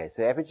 Okay,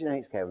 so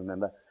epigenetic scale,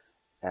 remember,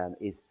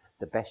 is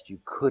the best you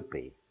could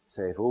be.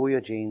 So if all your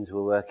genes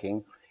were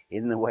working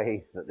in the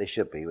way that they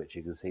should be, which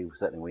you can see,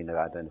 certainly we know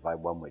identify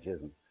one which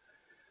isn't.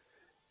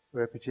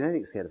 Where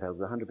epigenetic scale of health,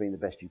 100 being the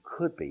best you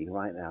could be,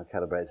 right now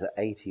calibrates at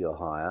 80 or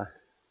higher,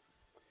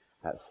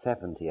 at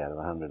 70 out of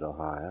 100 or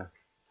higher,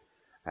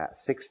 at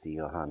 60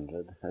 or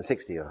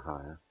 60 or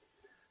higher,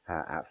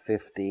 at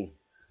 50,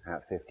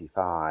 at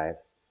 55,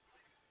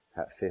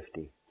 at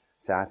 50.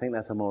 So I think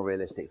that's a more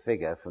realistic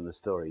figure from the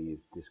story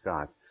you've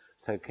described.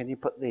 So can you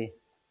put the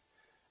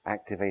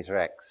Activator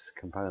X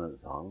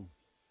components on?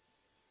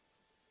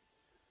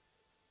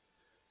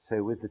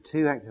 So with the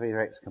two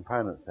Activator X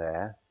components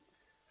there,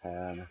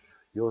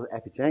 your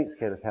epigenetic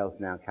scale of health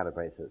now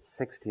calibrates at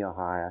 60 or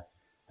higher,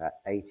 at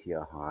 80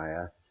 or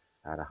higher,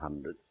 at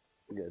 100.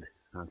 Good.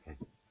 Okay.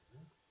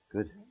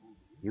 Good.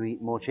 You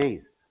eat more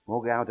cheese,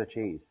 more Gouda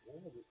cheese.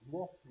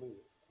 More meat.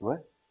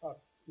 What?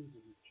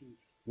 Cheese.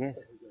 Yes.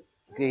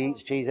 He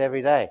eats cheese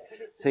every day.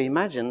 So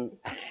imagine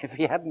if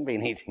he hadn't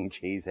been eating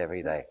cheese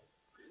every day.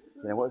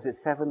 Then what was it?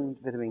 7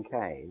 vitamin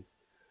Ks.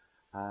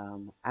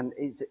 And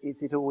is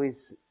it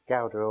always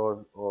Gouda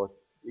or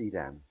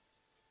Edam?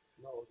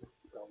 No, there's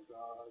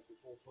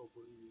also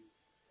brie.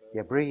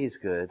 Yeah, brie is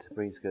good.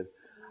 Brie's good.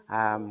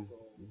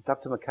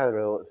 Dr.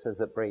 Makoto says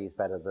that brie is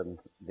better than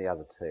the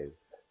other two,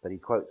 but he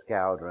quotes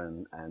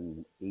Gouda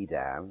and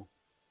Edam.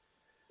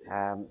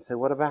 So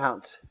what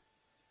about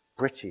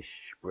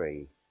British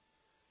brie?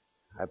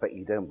 I bet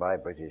you don't buy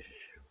British.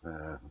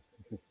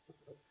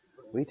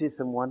 We do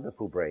some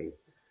wonderful brie.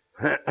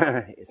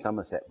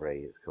 Somerset brie,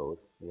 it's called.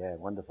 Yeah,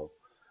 wonderful.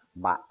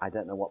 But I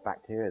don't know what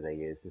bacteria they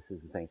use. This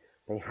is the thing.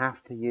 They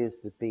have to use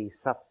the B.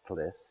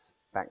 subtilis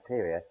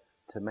bacteria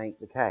to make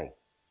the K.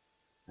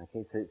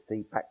 Okay, so it's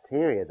the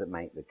bacteria that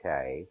make the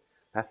K.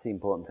 That's the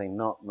important thing,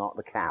 not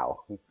the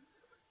cow.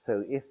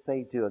 So if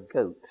they do a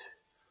goat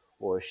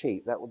or a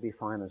sheep, that would be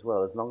fine as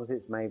well, as long as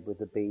it's made with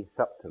the B.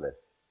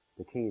 subtilis.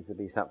 The key is the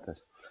B.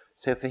 subtilis.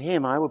 So for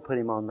him, I would put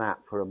him on that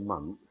for a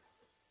month.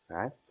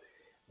 Right?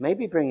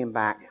 Maybe bring him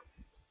back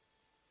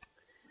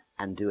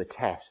and do a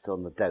test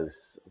on the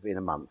dose in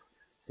a month.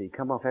 So you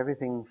come off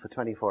everything for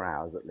 24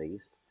 hours at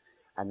least,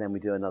 and then we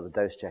do another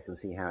dose check and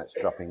see how it's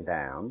dropping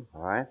down,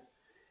 all right?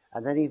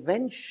 And then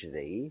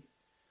eventually,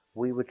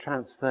 we would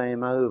transfer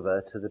him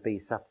over to the B.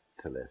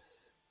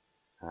 subtilis,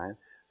 right?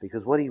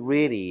 Because what he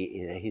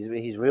really,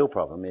 his real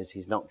problem is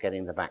he's not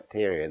getting the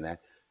bacteria in there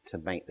to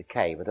make the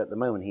K, but at the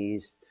moment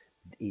he's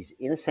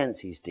in a sense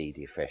he's D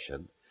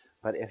deficient,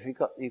 but if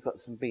you've got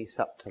some B.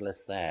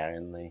 subtilis there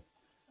in the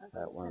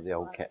one of the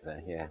old kit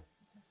there, yeah.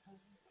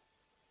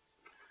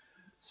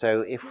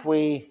 So if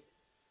we're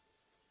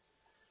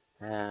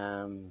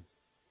going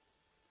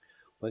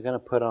to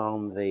put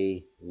on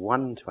the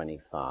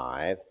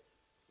 125,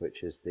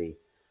 which is the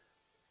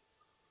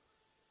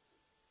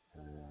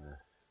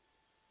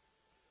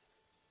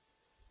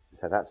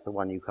so that's the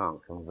one you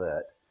can't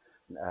convert,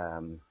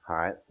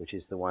 right? Which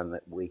is the one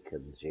that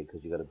weakens you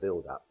because you've got to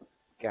build up.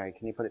 Gary,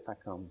 can you put it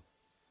back on?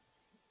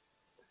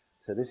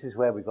 So this is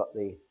where we've got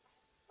the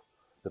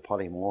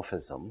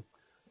polymorphism.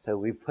 So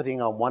we're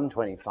putting on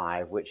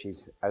 125, which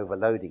is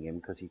overloading him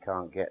because he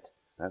can't get.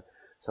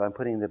 So I'm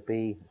putting the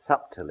B.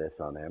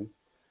 subtilis on him,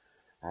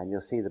 and you'll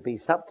see the B.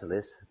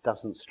 subtilis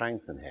doesn't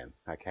strengthen him.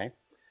 Okay,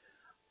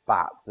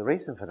 but the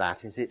reason for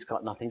that is it's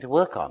got nothing to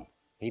work on.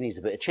 He needs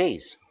a bit of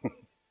cheese.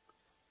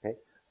 Okay,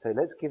 so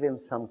let's give him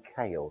some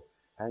kale.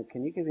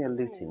 Can you give me a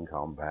lutein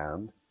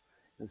compound?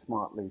 The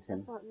smart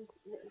lutein.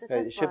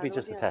 It should be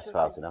just the test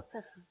files enough.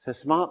 So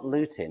smart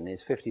lutein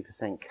is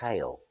 50%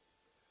 kale,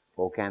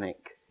 organic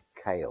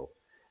kale.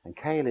 And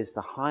kale is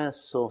the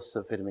highest source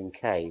of vitamin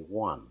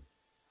K1,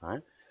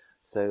 right?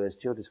 So as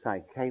Jill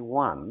described,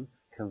 K1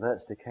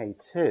 converts to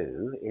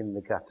K2 in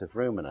the gut of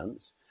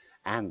ruminants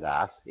and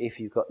us if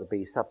you've got the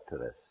B.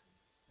 subtilis.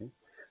 Okay?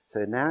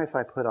 So now if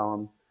I put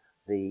on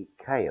the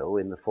kale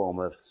in the form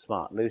of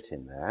smart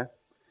lutein there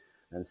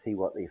and see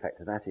what the effect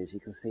of that is, you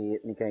can see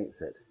it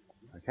negates it.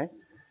 Okay?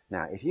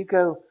 Now if you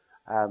go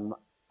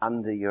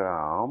under your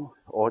arm,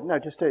 or no,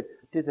 just do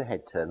the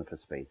head turn for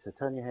speed. So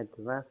turn your head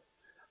to the left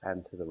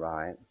and to the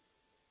right.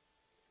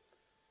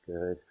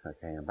 Good.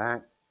 Okay, and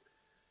back.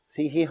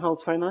 See, he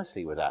holds very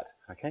nicely with that.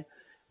 Okay?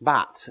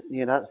 But,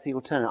 that's the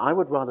alternative. I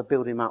would rather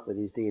build him up with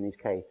his D and his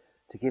K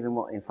to give him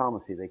what in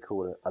pharmacy they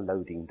call a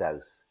loading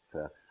dose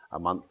for a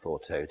month or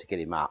two to get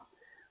him up.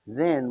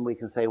 Then we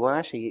can say, well,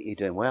 actually, you're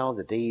doing well.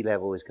 The D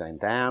level is going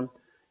down.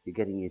 You're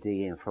getting your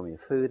D in from your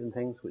food and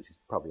things, which is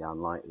probably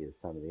unlikely this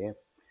time of the year.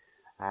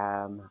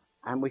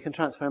 And we can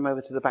transfer him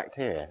over to the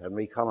bacteria and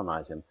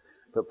recolonize him.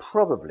 But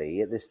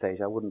probably at this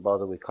stage, I wouldn't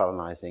bother with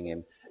colonizing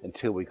him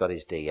until we got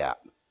his D up.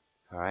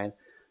 All right?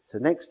 So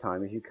next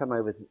time, if you coming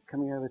over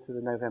to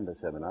the November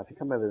seminar, if you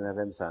come over to the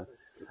November seminar,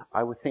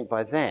 I would think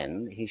by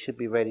then he should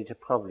be ready to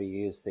probably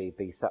use the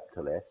B.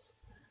 subtilis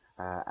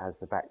as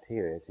the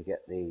bacteria to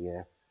get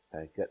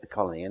the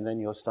colony, and then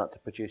you'll start to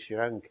produce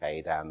your own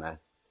K down there.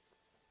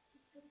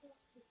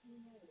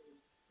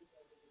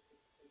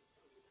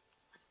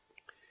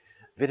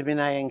 Vitamin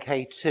A and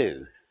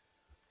K2.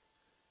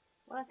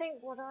 Well, I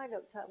think what I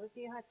looked at was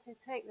you had to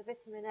take the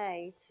vitamin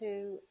A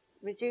to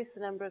reduce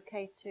the number of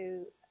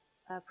K2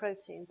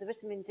 proteins. The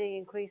vitamin D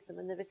increased them,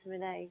 and the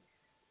vitamin A.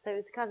 So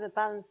it's kind of a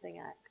balancing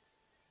act.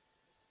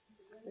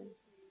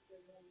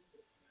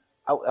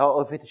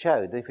 If it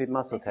showed, if he'd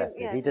muscle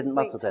tested. He didn't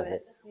muscle test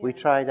it. Yeah. We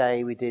tried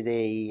A, we did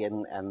E,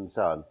 and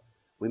so on.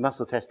 We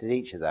muscle tested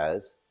each of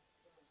those.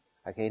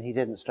 Okay, and he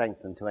didn't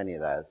strengthen to any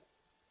of those.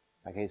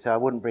 Okay, so I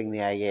wouldn't bring the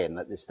A in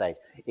at this stage.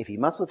 If he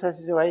muscle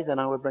tested to A, then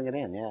I would bring it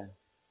in, yeah.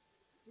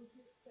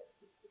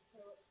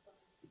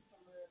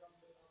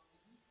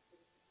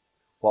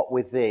 What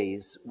with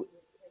these?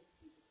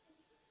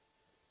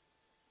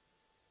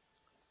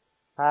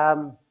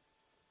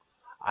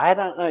 I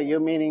don't know.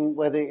 You're meaning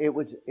whether it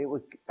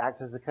would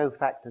act as a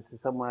cofactor to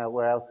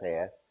somewhere else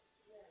here.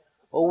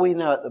 All we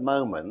know at the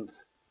moment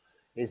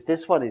is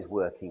this one is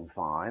working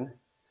fine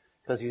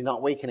because he's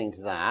not weakening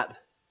to that.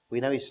 We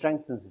know he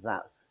strengthens to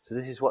that. So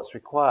this is what's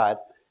required.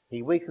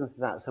 He weakens to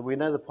that. So we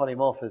know the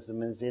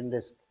polymorphism is in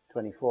this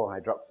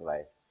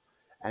 24-hydroxylase.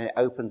 And it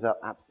opens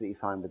up absolutely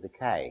fine with the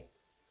K.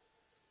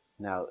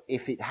 Now,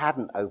 if it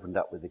hadn't opened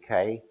up with the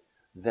K,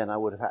 then I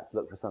would have had to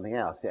look for something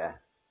else, yeah.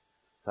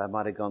 So I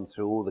might have gone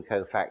through all the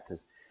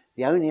cofactors.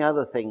 The only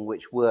other thing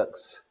which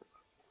works,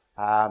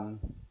 in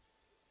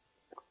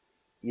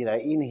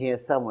here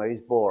somewhere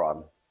is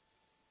boron,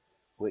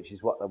 which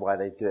is why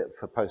they do it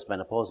for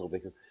postmenopausal,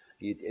 because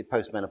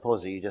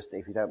postmenopausal,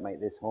 if you don't make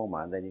this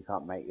hormone, then you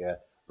can't make your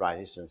right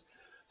histamines.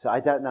 So I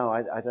don't know.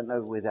 I don't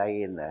know with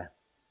A in there.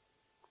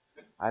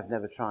 I've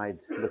never tried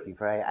looking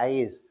for A.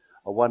 A is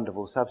a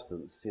wonderful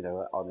substance,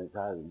 on its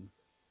own,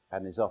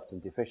 and is often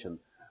deficient.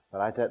 But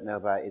I don't know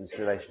about its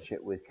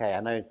relationship with K. I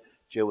know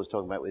Jill was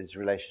talking about its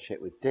relationship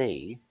with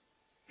D.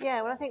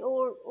 Yeah, well, I think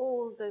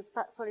all the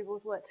fat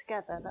solubles work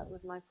together. That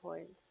was my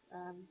point.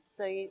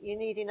 So you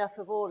need enough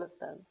of all of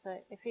them. So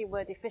if you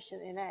were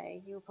deficient in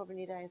A, you would probably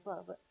need A as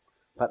well.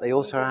 But they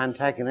also are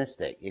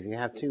antagonistic. If you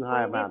have too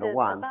high amount of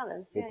one,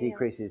 it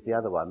decreases the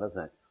other one,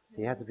 doesn't it?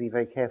 So you have to be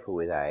very careful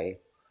with A.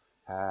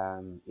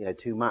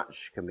 Too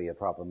much can be a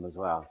problem as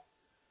well.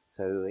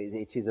 So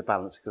it is a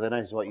balance. Because I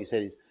noticed what you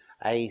said is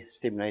A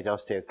stimulated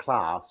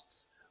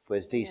osteoclasts,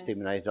 whereas D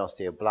stimulated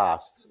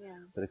osteoblasts. Yeah.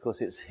 But of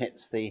course, it's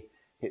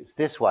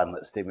this one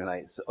that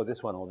stimulates, or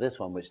this one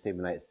which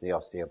stimulates the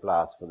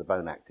osteoblast for the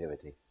bone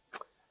activity.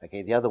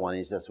 Okay, the other one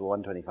is just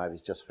 125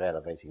 is just for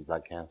elevating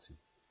blood calcium.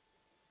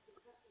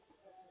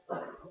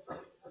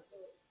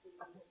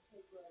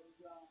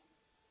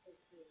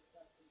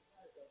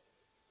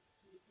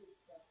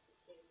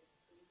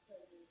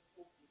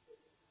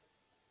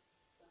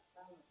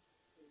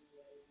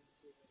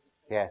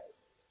 Yes.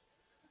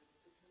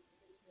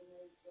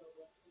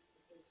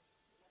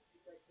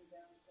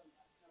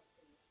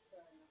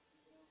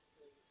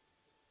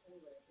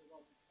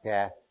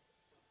 Yeah.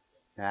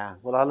 Yeah.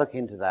 Well, I'll look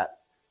into that.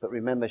 But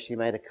remember, she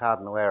made a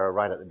cardinal error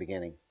right at the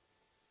beginning.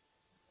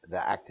 The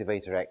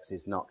activator X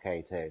is not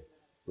K2,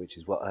 which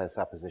is what her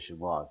supposition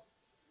was.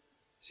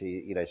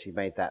 She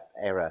made that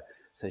error.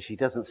 So she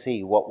doesn't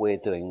see what we're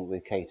doing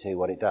with K2,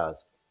 what it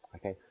does.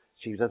 Okay.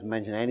 She doesn't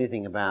mention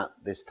anything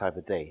about this type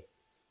of D.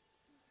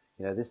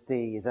 This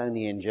D is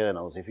only in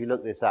journals. If you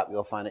look this up,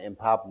 you'll find it in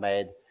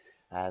PubMed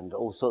and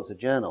all sorts of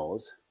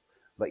journals,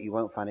 but you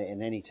won't find it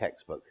in any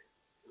textbook.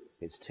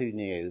 It's too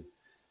new.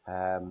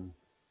 And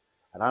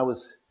I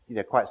was,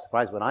 quite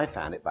surprised when I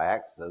found it by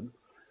accident,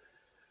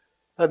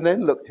 and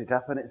then looked it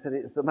up, and it said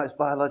it's the most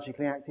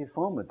biologically active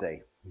form of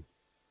D.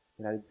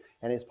 And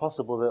it's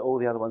possible that all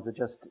the other ones are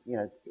just,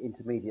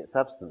 intermediate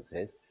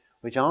substances,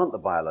 which aren't the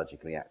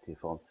biologically active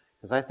form.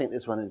 Because I think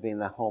this one, as being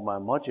the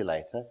hormone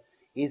modulator,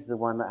 is the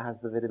one that has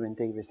the vitamin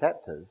D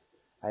receptors,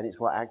 and it's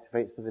what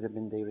activates the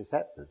vitamin D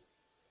receptors.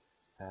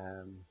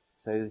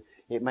 So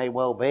it may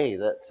well be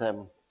that,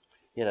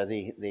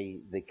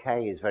 the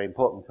K is a very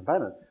important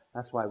component.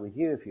 That's why with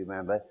you, if you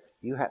remember,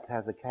 you had to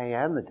have the K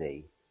and the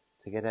D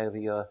to get over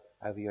your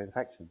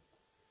infection.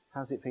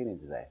 How's it feeling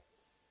today?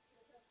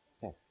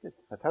 Yeah, good.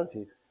 I told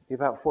you, you're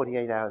about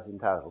 48 hours in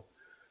total.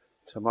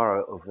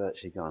 Tomorrow it'll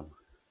virtually gone.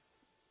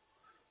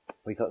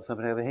 We got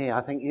somebody over here.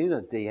 I think you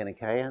got D and a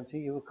K, haven't you?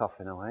 You were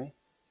coughing away.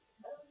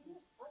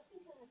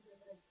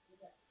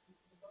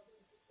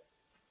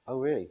 Oh,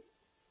 really?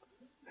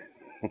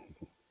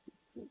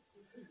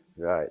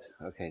 Right.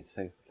 Okay.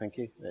 So, thank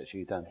you. That's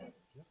you done.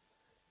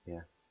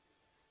 Yeah.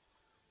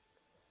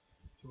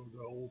 So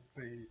the old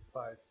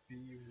P5P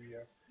we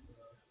have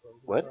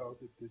what? About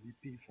the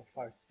P for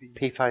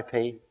 5P.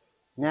 P5P?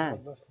 No.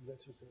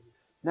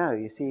 No.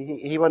 You see,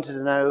 he wanted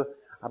to know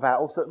about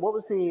also what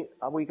was the?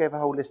 We gave a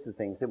whole list of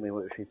things, didn't we,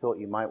 which we thought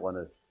you might want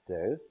to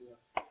do.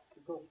 Yeah.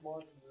 Because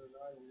Martin and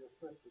I we have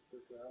tested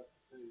that they have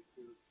to take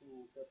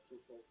 2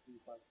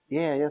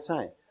 Yeah, that's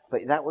right.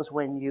 But that was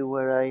when you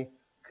were a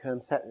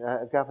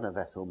governor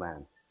vessel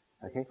man.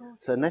 Okay?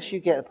 So unless you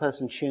get a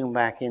person tuned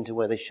back into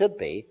where they should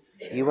be,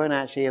 you won't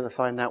actually ever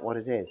find out what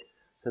it is.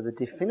 So the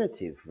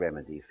definitive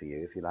remedy for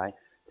you, if you like,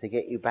 to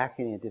get you back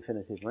in your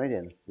definitive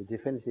meridian, the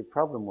definitive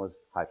problem was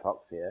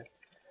hypoxia,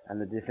 and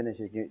the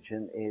definitive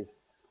nutrient is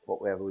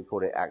whatever we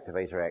call it,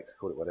 activator X,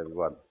 call it whatever you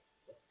want.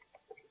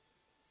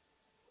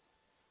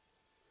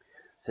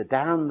 So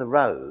down the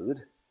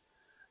road,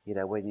 you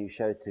know, when you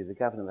show to the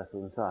governor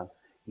vessel and so on,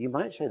 you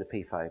might show the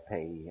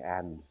P5P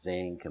and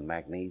zinc and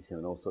magnesium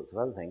and all sorts of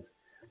other things,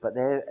 but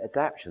they're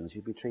adaptions.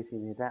 You'd be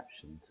treating the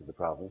adaptation to the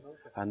problem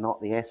and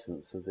not the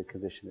essence of the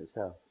condition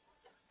itself.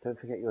 Don't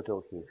forget your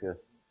door key if you're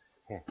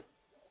here.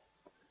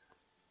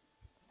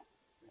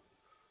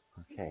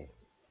 Okay.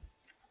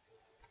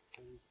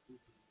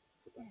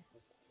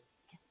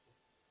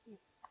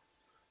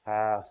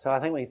 So I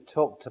think we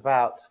talked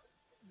about,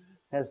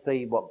 there's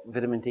what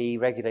vitamin D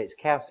regulates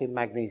calcium,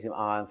 magnesium,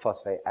 iron,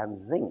 phosphate, and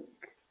zinc.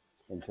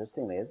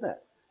 Interestingly, isn't it?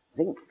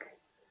 Zinc.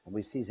 And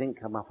we see zinc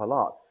come up a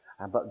lot.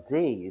 But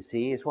D, you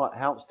see, is what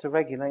helps to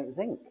regulate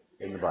zinc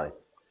in the body.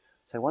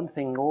 So one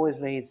thing always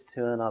leads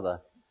to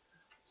another.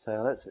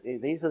 So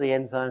these are the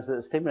enzymes that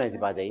are stimulated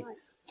by D.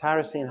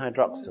 Tyrosine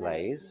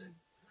hydroxylase,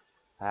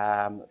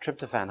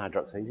 tryptophan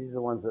hydroxylase. These are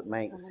the ones that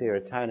make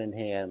serotonin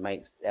here,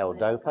 makes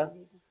L-DOPA.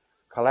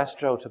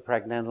 Cholesterol to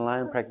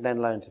pregnenolone,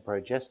 pregnenolone to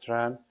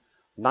progesterone,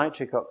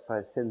 nitric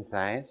oxide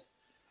synthase,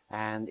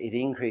 and it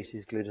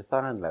increases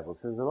glutathione levels.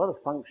 So there's a lot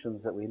of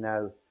functions that we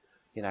know,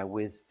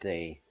 with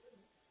D.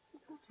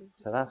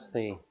 So that's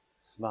the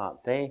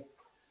smart D.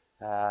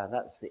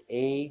 That's the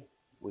E.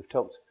 We've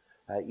talked.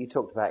 You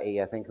talked about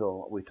E, I think,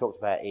 or we talked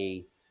about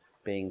E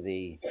being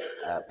the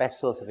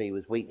best source of E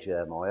was wheat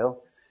germ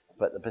oil,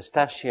 but the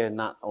pistachio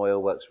nut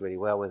oil works really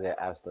well with it,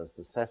 as does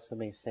the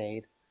sesame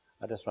seed.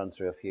 I'll just run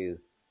through a few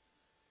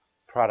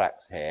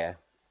products here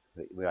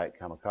that we might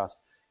come across.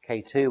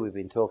 K2 we've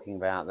been talking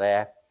about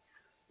there.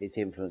 Its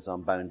influence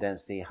on bone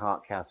density,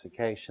 heart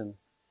calcification,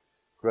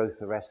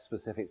 growth arrest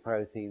specific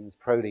proteins,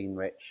 protein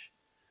rich,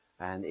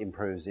 and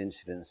improves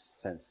insulin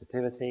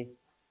sensitivity.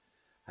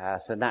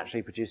 So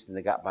naturally produced in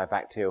the gut by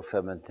bacterial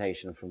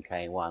fermentation from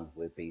K1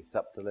 with B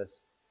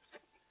subtilis.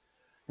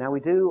 Now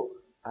we do,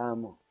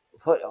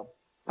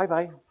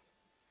 bye-bye,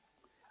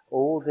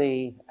 all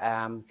the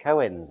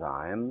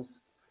coenzymes,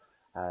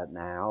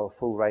 now a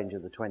full range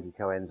of the 20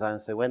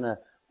 coenzymes. So when a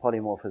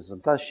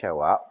polymorphism does show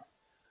up,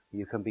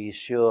 you can be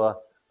sure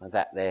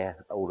that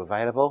they're all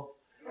available.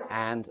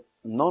 And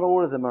not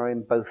all of them are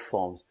in both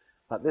forms.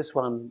 But this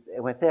one,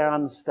 if they're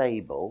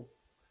unstable,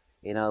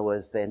 in other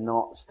words, they're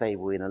not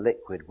stable in a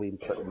liquid, we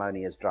put them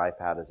only as dry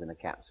powders in a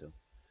capsule.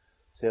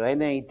 So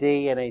NAD,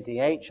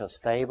 NADH are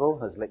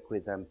stable as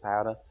liquids and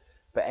powder,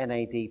 but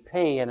NADP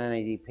and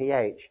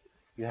NADPH,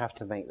 you have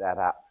to make that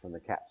up from the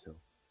capsule.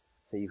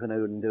 So you can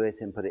only do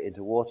it and put it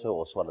into water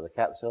or swallow the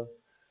capsule.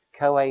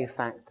 CoA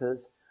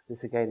factors,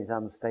 this again is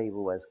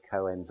unstable as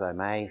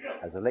coenzyme A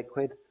as a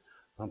liquid,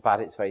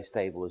 but it's very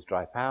stable as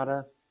dry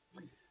powder.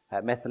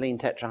 Methylene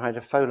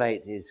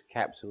tetrahydrofolate is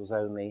capsules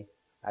only,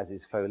 as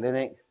is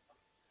folinic.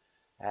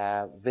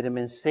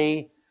 Vitamin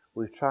C,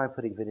 we've tried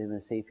putting vitamin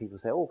C. People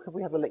say, oh, could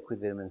we have a liquid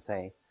vitamin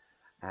C?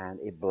 And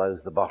it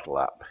blows the bottle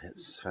up.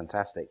 It's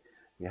fantastic.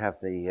 You have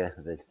the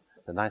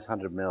nice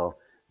 100 ml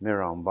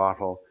Miron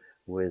bottle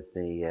with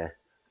the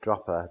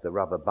dropper, the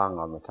rubber bung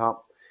on the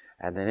top,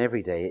 and then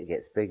every day it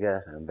gets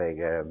bigger and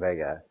bigger and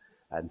bigger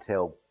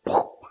until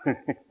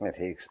it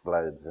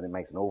explodes, and it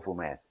makes an awful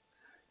mess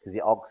because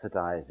it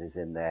oxidizes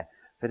in there.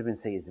 Vitamin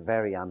C is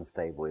very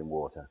unstable in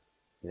water.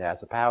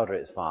 As a powder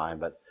it's fine,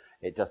 but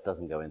it just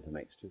doesn't go into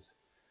mixtures.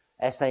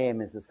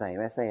 SAM is the same.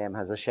 SAM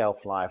has a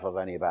shelf life of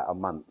only about a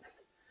month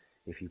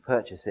if you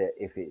purchase it,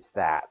 if it's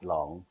that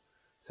long.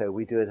 So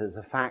we do it as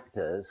a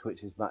factors,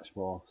 which is much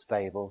more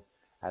stable,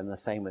 and the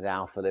same with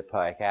alpha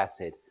lipoic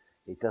acid.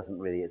 It doesn't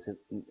really,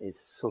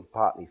 it's sort of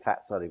partly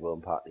fat soluble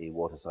and partly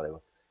water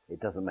soluble. It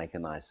doesn't make a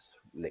nice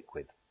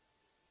liquid.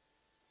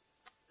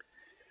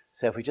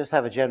 So if we just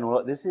have a general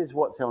look, this is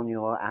what's on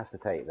your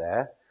acetate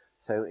there.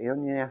 So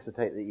on your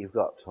acetate that you've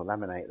got, or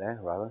laminate there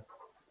rather,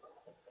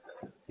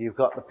 you've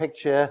got the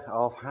picture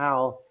of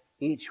how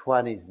each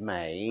one is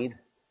made,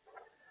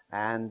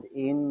 and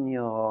in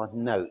your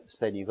notes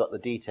then you've got the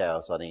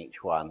details on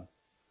each one.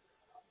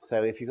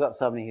 So if you've got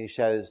somebody who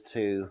shows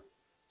to,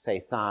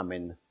 say,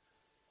 thiamine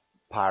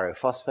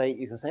pyrophosphate,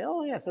 you can say,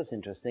 oh yes, that's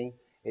interesting.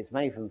 It's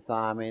made from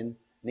thiamine,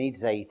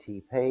 needs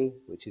ATP,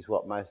 which is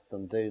what most of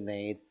them do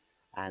need,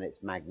 and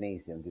it's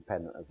magnesium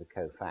dependent as a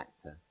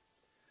cofactor.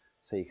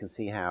 So you can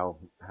see how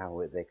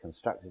they're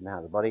constructed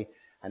now, the body,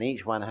 and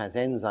each one has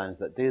enzymes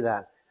that do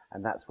that,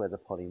 and that's where the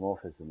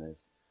polymorphism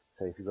is.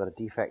 So if you've got a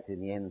defect in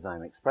the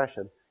enzyme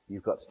expression,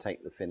 you've got to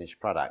take the finished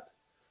product.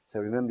 So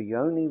remember, you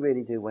only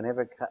really do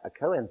whenever a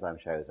coenzyme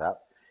shows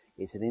up,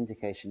 it's an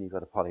indication you've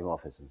got a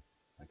polymorphism.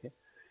 Okay?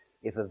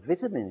 If a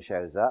vitamin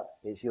shows up,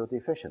 it's you're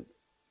deficient.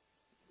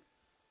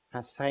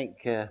 Let's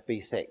take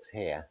B6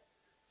 here.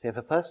 So if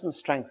a person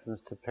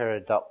strengthens to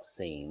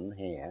pyridoxine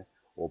here,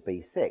 or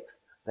B6,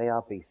 they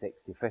are B6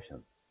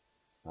 deficient,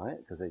 right?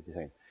 Because they're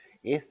saying,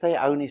 if they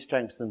only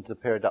strengthen to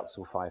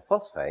pyridoxal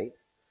 5-phosphate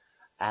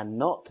and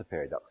not to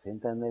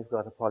pyridoxine, then they've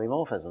got a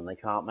polymorphism. They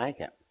can't make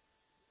it.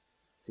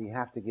 So you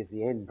have to give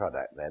the end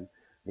product then,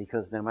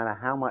 because no matter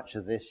how much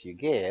of this you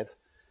give,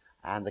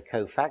 and the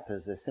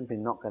cofactors, they're simply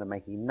not going to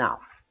make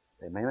enough.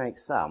 They may make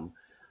some,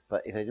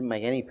 but if they didn't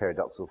make any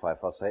pyridoxal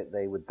 5-phosphate,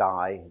 they would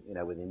die,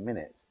 within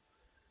minutes,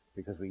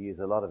 because we use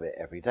a lot of it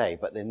every day.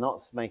 But they're not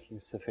making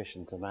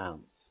sufficient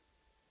amounts.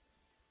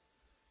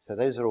 So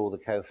those are all the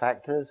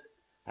cofactors,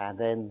 and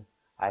then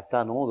I've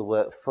done all the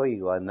work for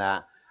you on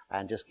that,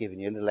 and just given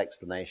you a little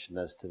explanation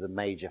as to the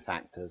major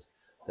factors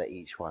that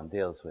each one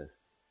deals with.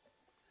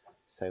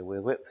 So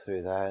we'll whip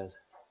through those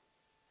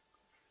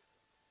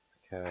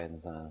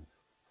coenzymes.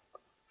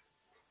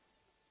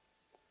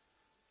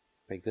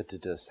 Be good to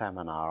do a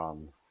seminar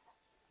on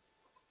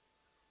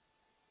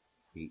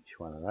each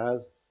one of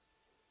those.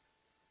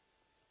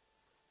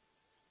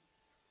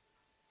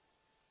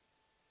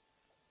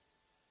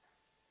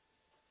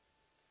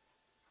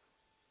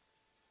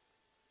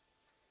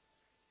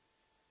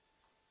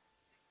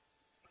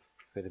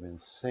 Vitamin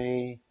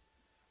C,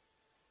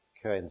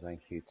 coenzyme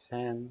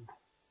Q10,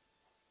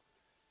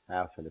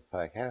 alpha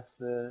lipoic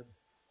acid,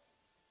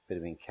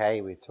 vitamin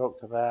K we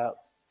talked about.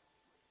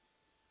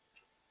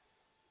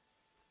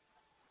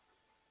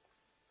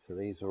 So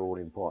these are all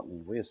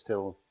important. We're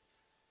still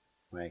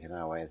making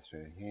our way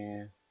through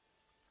here.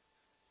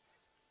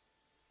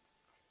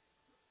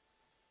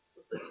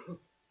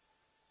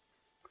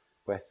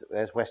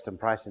 There's Weston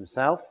Price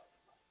himself.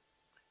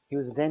 He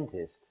was a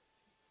dentist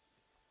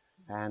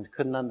and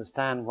couldn't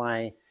understand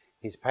why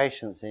his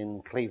patients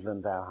in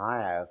Cleveland,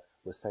 Ohio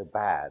were so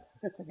bad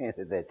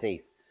with their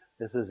teeth.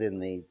 This was in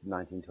the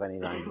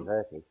 1920s,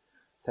 1930s.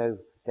 So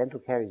dental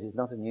caries is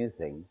not a new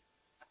thing.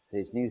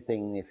 It's a new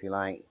thing, if you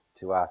like,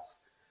 to us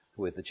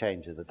with the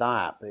change of the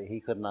diet, but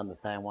he couldn't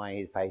understand why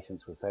his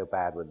patients were so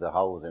bad with the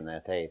holes in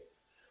their teeth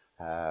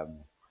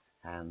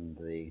and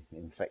the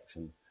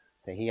infection.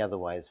 So he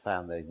otherwise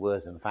found the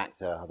Wurzen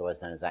factor,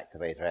 otherwise known as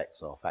activator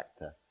X or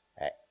factor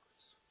X.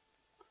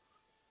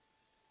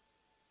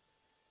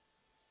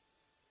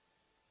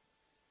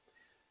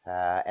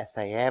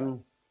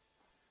 SAM.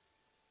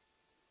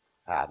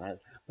 No.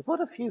 We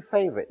brought a few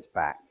favourites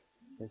back.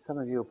 And some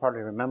of you will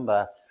probably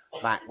remember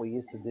back we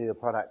used to do a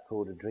product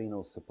called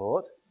Adrenal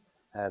Support.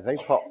 Very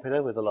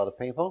popular with a lot of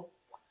people.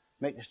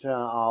 Mixture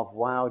of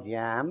wild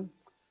yam,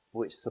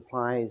 which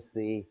supplies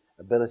the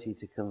ability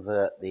to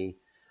convert the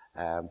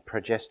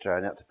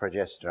progesterone up to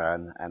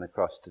progesterone and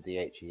across to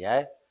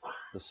DHEA.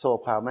 The saw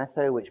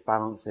palmetto, which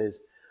balances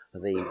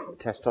the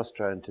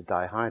testosterone to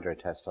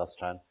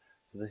dihydrotestosterone.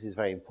 So this is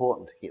very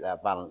important to keep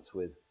that balance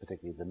with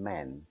particularly the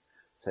men.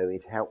 So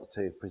it helps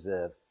to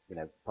preserve,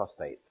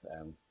 prostate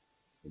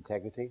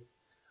integrity.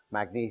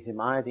 Magnesium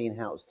iodine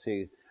helps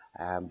to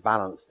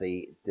balance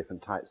the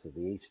different types of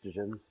the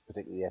estrogens,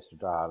 particularly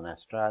estradiol and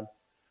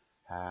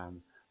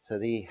estrone. So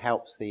the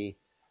helps the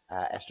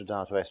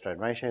estradiol to estrone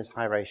ratios.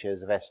 High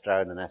ratios of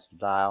estrone and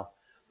estradiol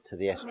to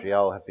the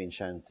estriol have been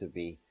shown to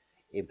be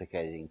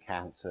implicated in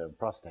cancer and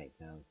prostate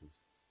cancers.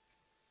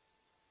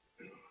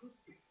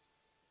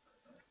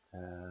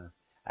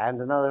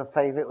 And another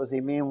favourite was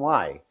Immune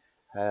Y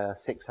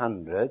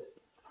 600.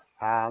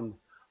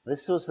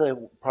 This was a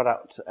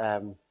product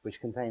which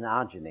contained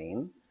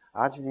arginine.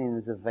 Arginine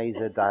is a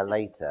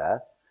vasodilator,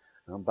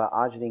 but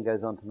arginine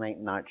goes on to make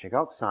nitric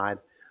oxide,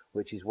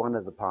 which is one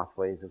of the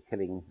pathways of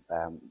killing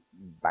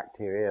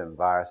bacteria and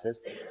viruses,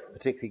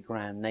 particularly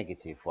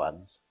gram-negative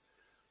ones.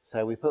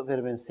 So we put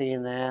vitamin C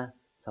in there,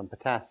 some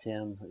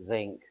potassium,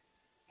 zinc,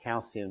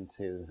 calcium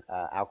to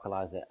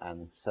alkalize it,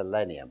 and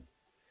selenium.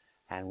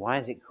 And why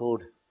is it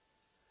called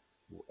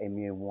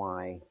Immune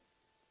Y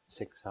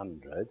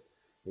 600?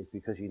 Is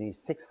because you need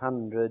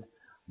 600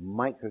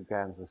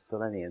 micrograms of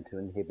selenium to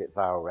inhibit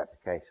viral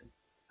replication.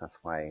 That's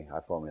why I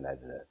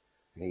formulated it.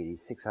 You need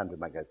 600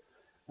 micrograms.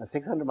 Now,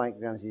 600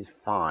 micrograms is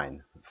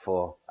fine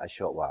for a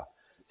short while.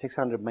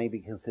 600 may be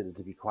considered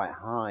to be quite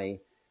high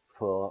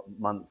for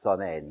months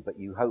on end, but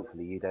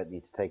hopefully you don't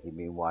need to take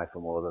Immune Y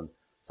for more than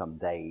some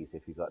days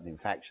if you've got an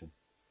infection.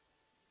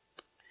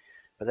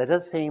 But there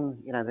does seem,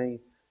 the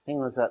thing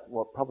was that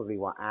probably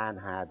what Anne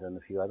had and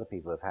a few other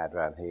people have had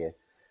around here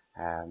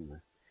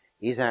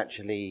is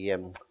actually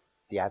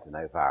the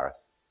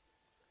adenovirus.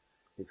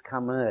 It's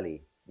come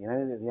early. The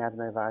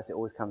adenovirus, it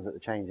always comes at the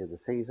change of the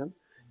season.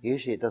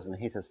 Usually it doesn't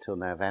hit us till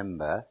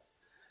November,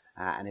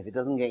 and if it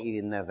doesn't get you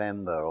in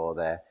November or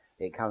there,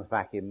 it comes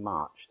back in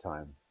March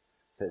time.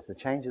 So it's the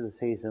change of the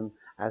season.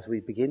 As we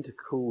begin to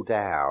cool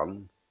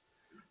down,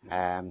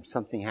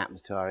 something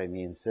happens to our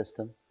immune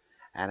system,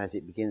 and as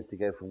it begins to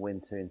go from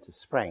winter into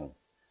spring.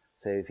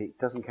 So if it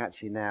doesn't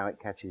catch you now, it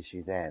catches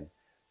you then.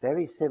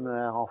 Very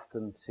similar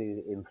often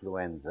to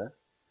influenza,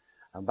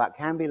 but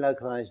can be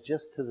localized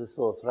just to the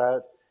sore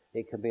throat.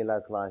 It can be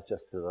localized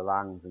just to the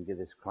lungs and give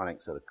this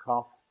chronic sort of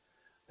cough.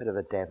 Bit of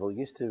a devil.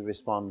 Used to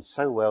respond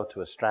so well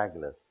to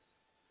astragalus.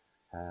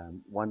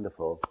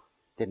 Wonderful.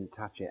 didn't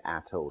touch it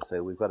at all.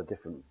 So we've got a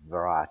different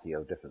variety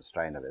or different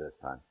strain of it this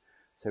time.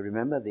 So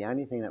remember, the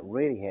only thing that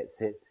really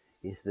hits it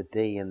is the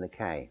D and the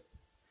K.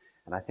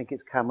 And I think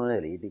it's come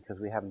early because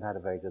we haven't had a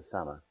very good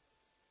summer.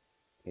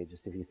 Okay,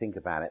 just if you think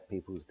about it,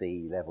 people's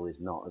D level is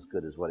not as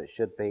good as what it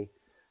should be,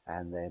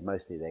 and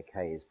mostly their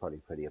K is probably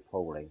pretty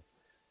appalling.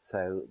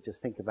 So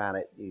just think about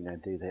it,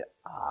 do the,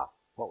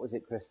 what was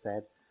it Chris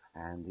said?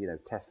 And,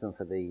 test them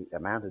for the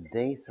amount of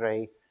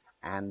D3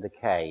 and the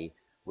K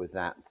with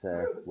that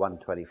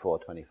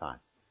 124.25.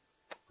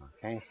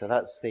 Okay, so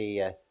that's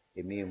the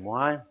immune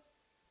Y.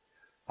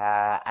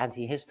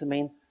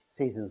 Antihistamine,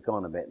 season's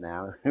gone a bit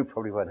now. You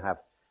probably won't have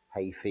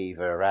hay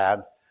fever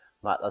around.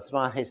 But the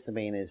smart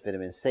histamine is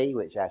vitamin C,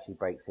 which actually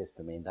breaks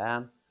histamine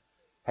down.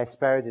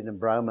 Hesperidin and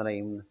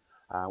bromelain,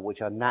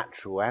 which are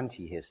natural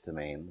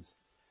antihistamines,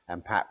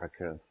 and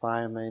paprika and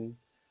thiamine.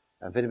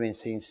 Vitamin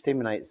C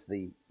stimulates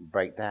the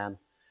breakdown,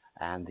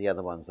 and the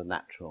other ones are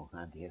natural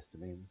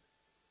antihistamines.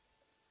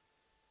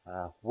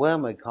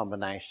 Wormwood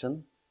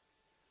combination.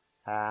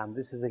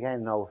 This is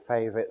again an old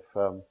favorite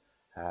from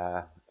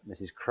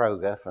Mrs.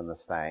 Kroger from the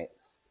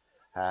States.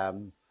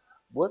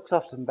 Works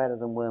often better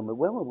than wormwood.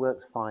 Wormwood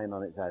works fine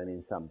on its own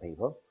in some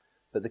people,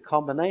 but the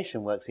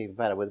combination works even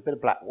better with a bit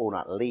of black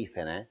walnut leaf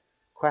in it,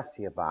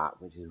 quassia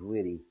bark, which is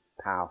really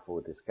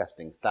powerful,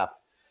 disgusting stuff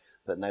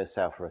that no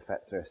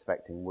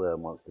self-respecting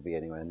worm wants to be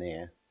anywhere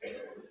near.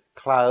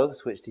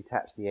 Cloves, which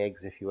detach the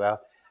eggs, if you will,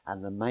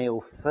 and the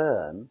male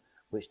fern,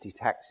 which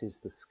detaches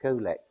the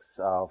scolex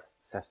of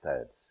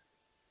cestodes.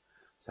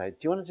 So do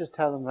you want to just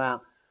tell them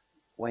about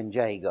when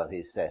Jay got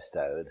his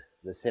cestode,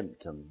 the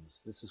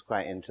symptoms? This was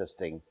quite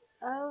interesting.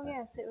 Oh,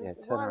 yes, it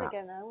was a while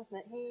ago now,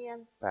 wasn't it?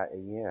 About a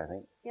year, I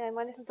think. Yeah,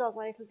 my little dog,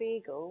 my little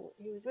beagle,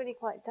 he was really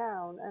quite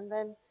down, and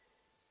then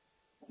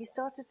he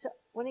started to,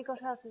 when he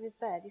got out of his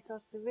bed, he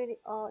started to really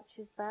arch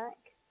his back,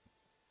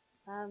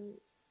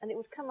 and it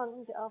would come on,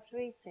 wouldn't it, after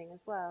eating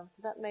as well.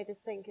 So that made us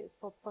think it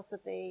was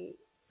possibly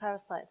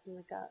parasites in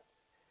the gut.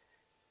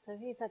 So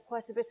he's had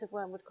quite a bit of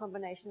wormwood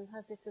combination and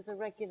has it as a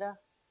regular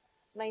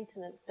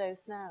maintenance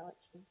dose now,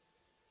 actually.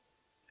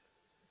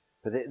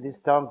 But this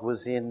dog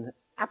was in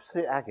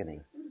absolute agony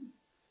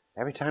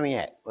every time he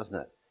ate,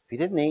 wasn't it? If he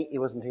didn't eat, he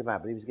wasn't too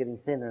bad, but he was getting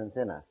thinner and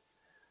thinner.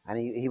 And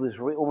he was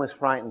almost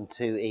frightened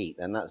to eat,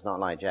 and that's not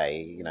like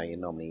Jay, you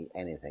normally eat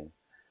anything.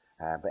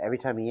 But every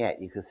time he ate,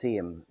 you could see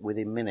him,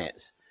 within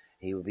minutes,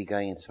 he would be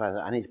going into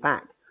spasm, and his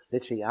back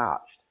literally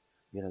arched.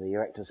 The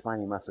erector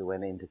spinae muscle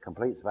went into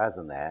complete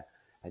spasm there,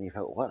 and you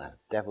thought, what the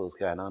devil's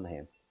going on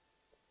here?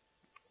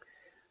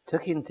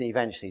 Took him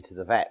eventually to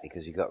the vet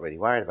because you got really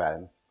worried about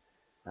him.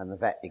 And the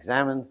vet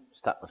examined,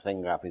 stuck the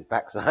finger up his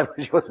backside,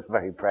 which he wasn't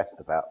very impressed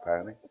about,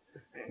 apparently.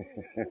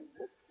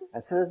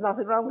 And so there's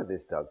nothing wrong with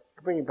this dog.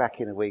 Bring him back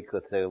in a week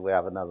or two, we'll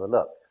have another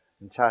look.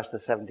 And charged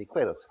us 70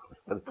 quid or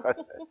something for the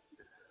process.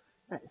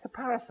 It's a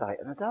parasite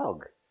in a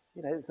dog.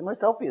 It's the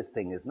most obvious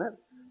thing, isn't it?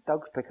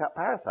 Dogs pick up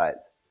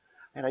parasites.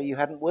 You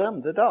hadn't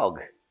wormed the dog.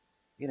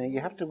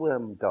 You have to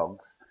worm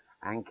dogs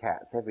and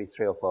cats every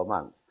 3 or 4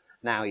 months.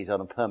 Now he's on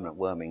a permanent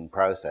worming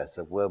process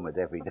of wormwood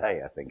every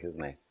day, I think,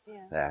 isn't he?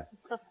 Yeah.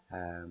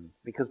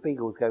 Because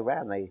beagles go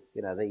round, they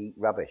eat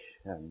rubbish,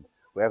 and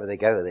wherever they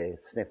go, they're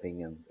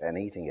sniffing and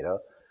eating it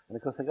up. And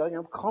of course, they're going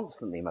up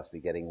constantly, must be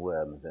getting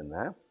worms in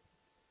there.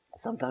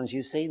 Sometimes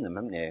you've seen them,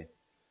 haven't you?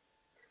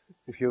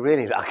 If you're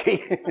really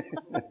lucky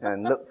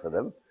and look for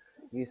them,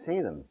 you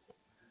see them.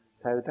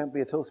 So don't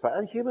be at all surprised.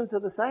 And humans are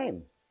the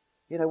same.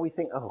 We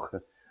think, oh,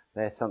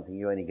 there's something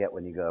you only get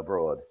when you go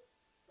abroad.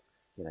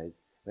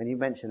 When you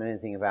mention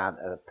anything about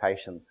a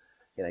patient,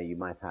 you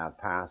might have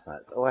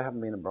parasites. Oh, I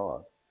haven't been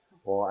abroad.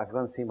 Or I've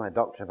gone to see my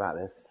doctor about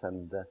this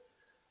and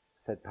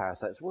said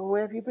parasites. Well,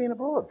 where have you been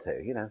abroad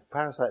to?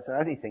 Parasites are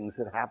only things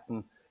that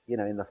happen,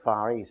 in the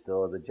Far East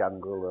or the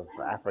jungle of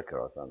Africa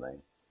or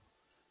something.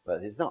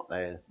 But it's not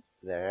there.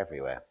 They're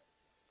everywhere.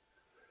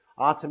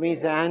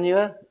 Artemisia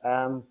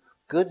annua,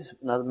 good.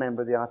 Another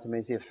member of the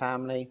Artemisia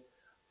family.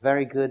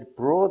 Very good.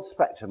 Broad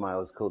spectrum, I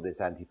always call this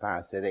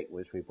antiparasitic,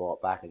 which we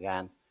brought back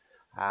again.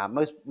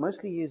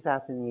 Mostly used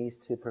out in the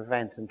East to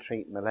prevent and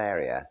treat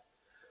malaria.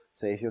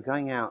 So if you're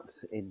going out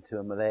into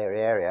a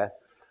malaria area,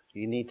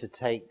 you need to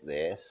take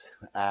this.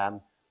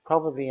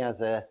 Probably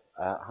as a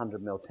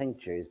 100 ml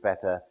tincture is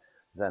better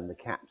than the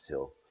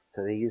capsule.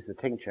 So they use the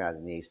tincture out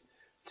in the East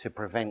to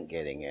prevent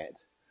getting it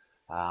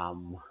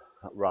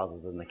rather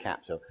than the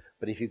capsule.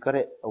 But if you've got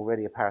it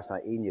already, a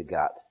parasite in your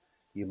gut,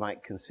 you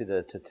might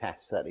consider to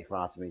test certainly for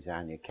Artemisia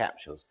annua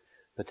capsules,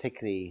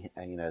 particularly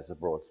as a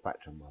broad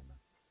spectrum one.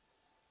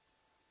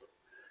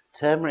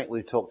 Turmeric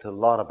we've talked a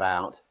lot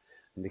about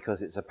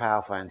because it's a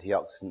powerful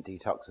antioxidant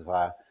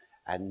detoxifier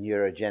and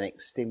neurogenic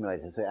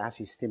stimulator. So it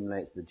actually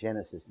stimulates the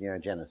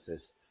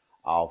neurogenesis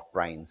of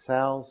brain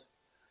cells.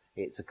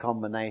 It's a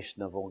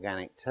combination of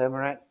organic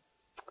turmeric,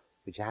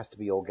 which has to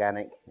be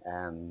organic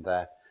and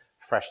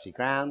freshly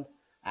ground,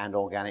 and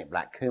organic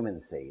black cumin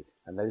seed.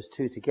 And those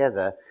two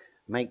together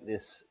make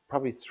this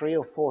probably 3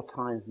 or 4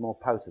 times more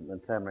potent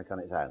than turmeric on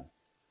its own.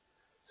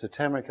 So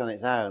turmeric on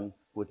its own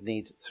would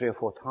need 3 or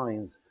 4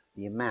 times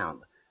the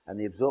amount. and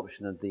the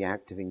absorption of the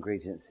active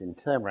ingredients in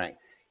turmeric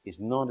is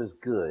not as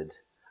good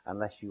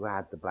unless you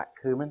add the black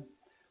cumin.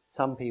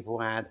 Some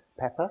people add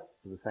pepper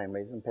for the same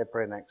reason,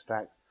 pepper in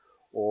extract,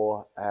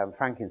 or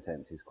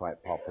frankincense is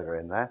quite popular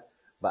in there,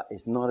 but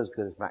it's not as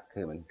good as black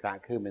cumin.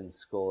 Black cumin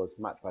scores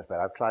much, much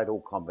better. I've tried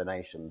all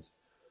combinations,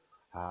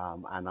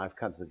 and I've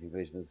come to the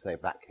conclusion to say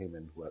black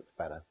cumin works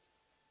better.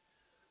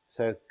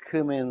 So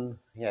cumin,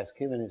 yes,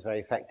 cumin is very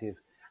effective.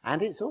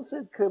 And it's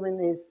also, cumin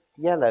is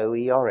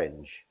yellowy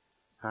orange.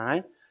 All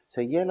right?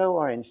 So yellow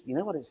orange, you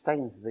know what it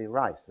stains the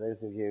rice?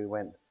 Those of you who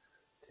went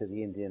to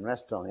the Indian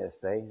restaurant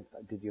yesterday,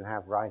 did you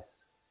have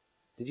rice?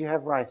 Did you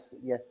have rice?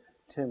 Yeah,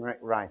 turmeric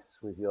rice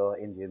with your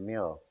Indian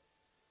meal?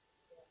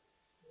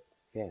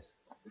 Yes.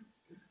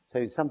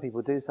 So some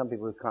people do, some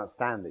people can't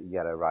stand the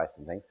yellow rice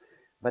and things.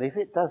 But if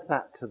it does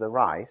that to the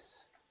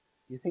rice,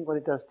 you think what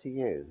it does to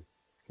you.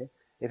 Okay?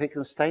 If it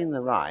can stain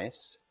the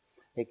rice,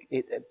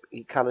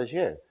 it colours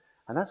you.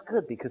 And that's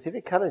good, because if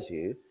it colours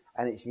you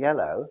and it's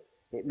yellow,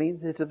 it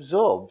means it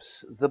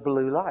absorbs the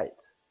blue light.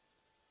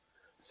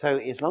 So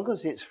as long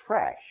as it's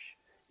fresh,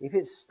 if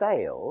it's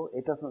stale,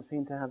 it doesn't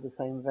seem to have the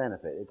same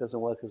benefit. It doesn't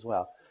work as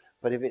well.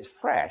 But if it's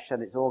fresh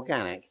and it's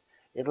organic,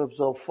 it'll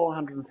absorb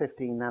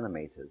 415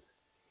 nanometers,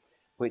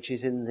 which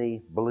is in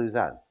the blue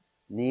zone,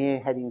 near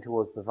heading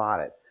towards the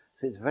violet.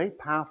 So it's a very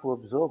powerful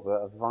absorber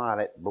of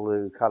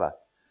violet-blue color,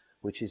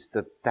 which is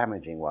the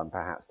damaging one,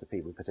 perhaps, to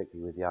people,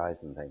 particularly with the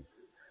eyes and things.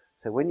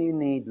 So when you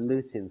need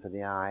lutein for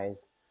the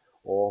eyes,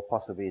 or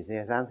possibly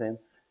zeaxanthin,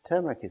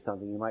 turmeric is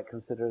something you might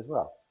consider as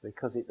well,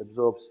 because it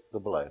absorbs the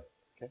blue.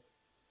 Okay?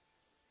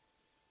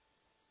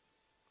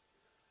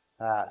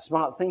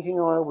 Smart thinking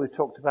oil we've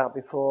talked about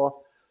before.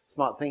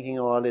 Smart thinking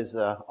oil is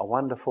a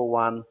wonderful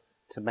one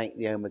to make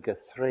the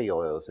omega-3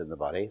 oils in the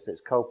body. So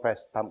it's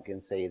cold-pressed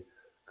pumpkin seed,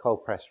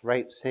 cold-pressed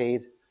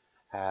rapeseed.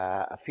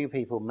 A few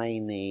people may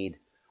need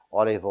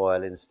olive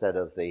oil instead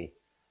of the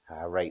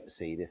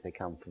rapeseed if they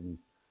come from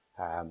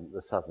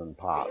the southern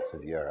parts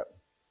of Europe.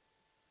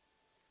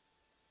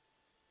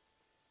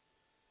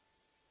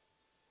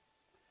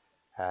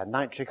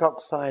 Nitric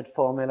oxide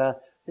formula.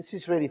 This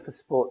is really for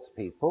sports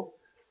people.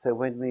 So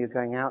when you're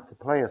going out to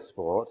play a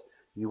sport,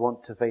 you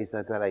want to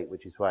vasodilate,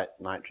 which is what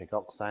nitric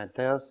oxide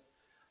does.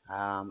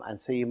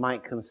 And so you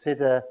might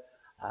consider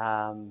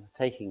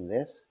taking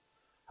this.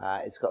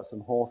 It's got some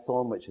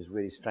hawthorn, which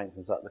really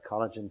strengthens up the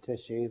collagen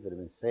tissue,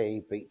 vitamin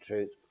C,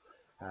 beetroot,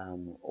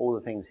 all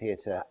the things here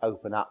to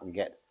open up and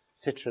get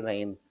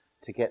citrulline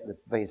to get the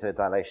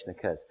vasodilation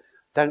occurs.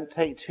 Don't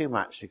take too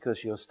much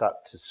because you'll start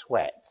to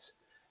sweat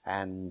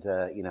and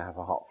have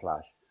a hot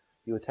flush.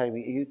 You were telling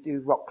me you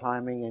do rock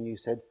climbing, and you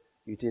said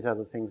you did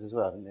other things as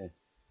well, didn't you?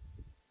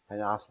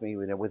 And asked me,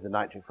 with the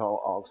nitric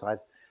oxide,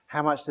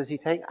 how much does he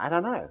take? I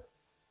don't know.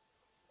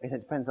 It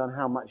depends on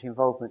how much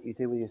involvement you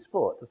do with your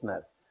sport, doesn't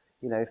it?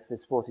 If the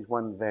sport is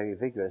one very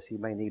vigorous, you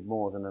may need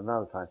more than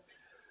another time.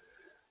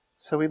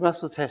 So we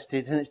muscle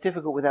tested, and it's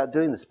difficult without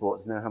doing the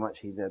sport to know how much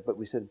he did, but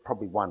we said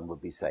probably one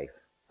would be safe.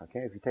 Okay,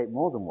 if you take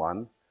more than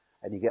one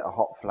and you get a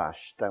hot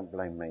flush, don't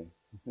blame me.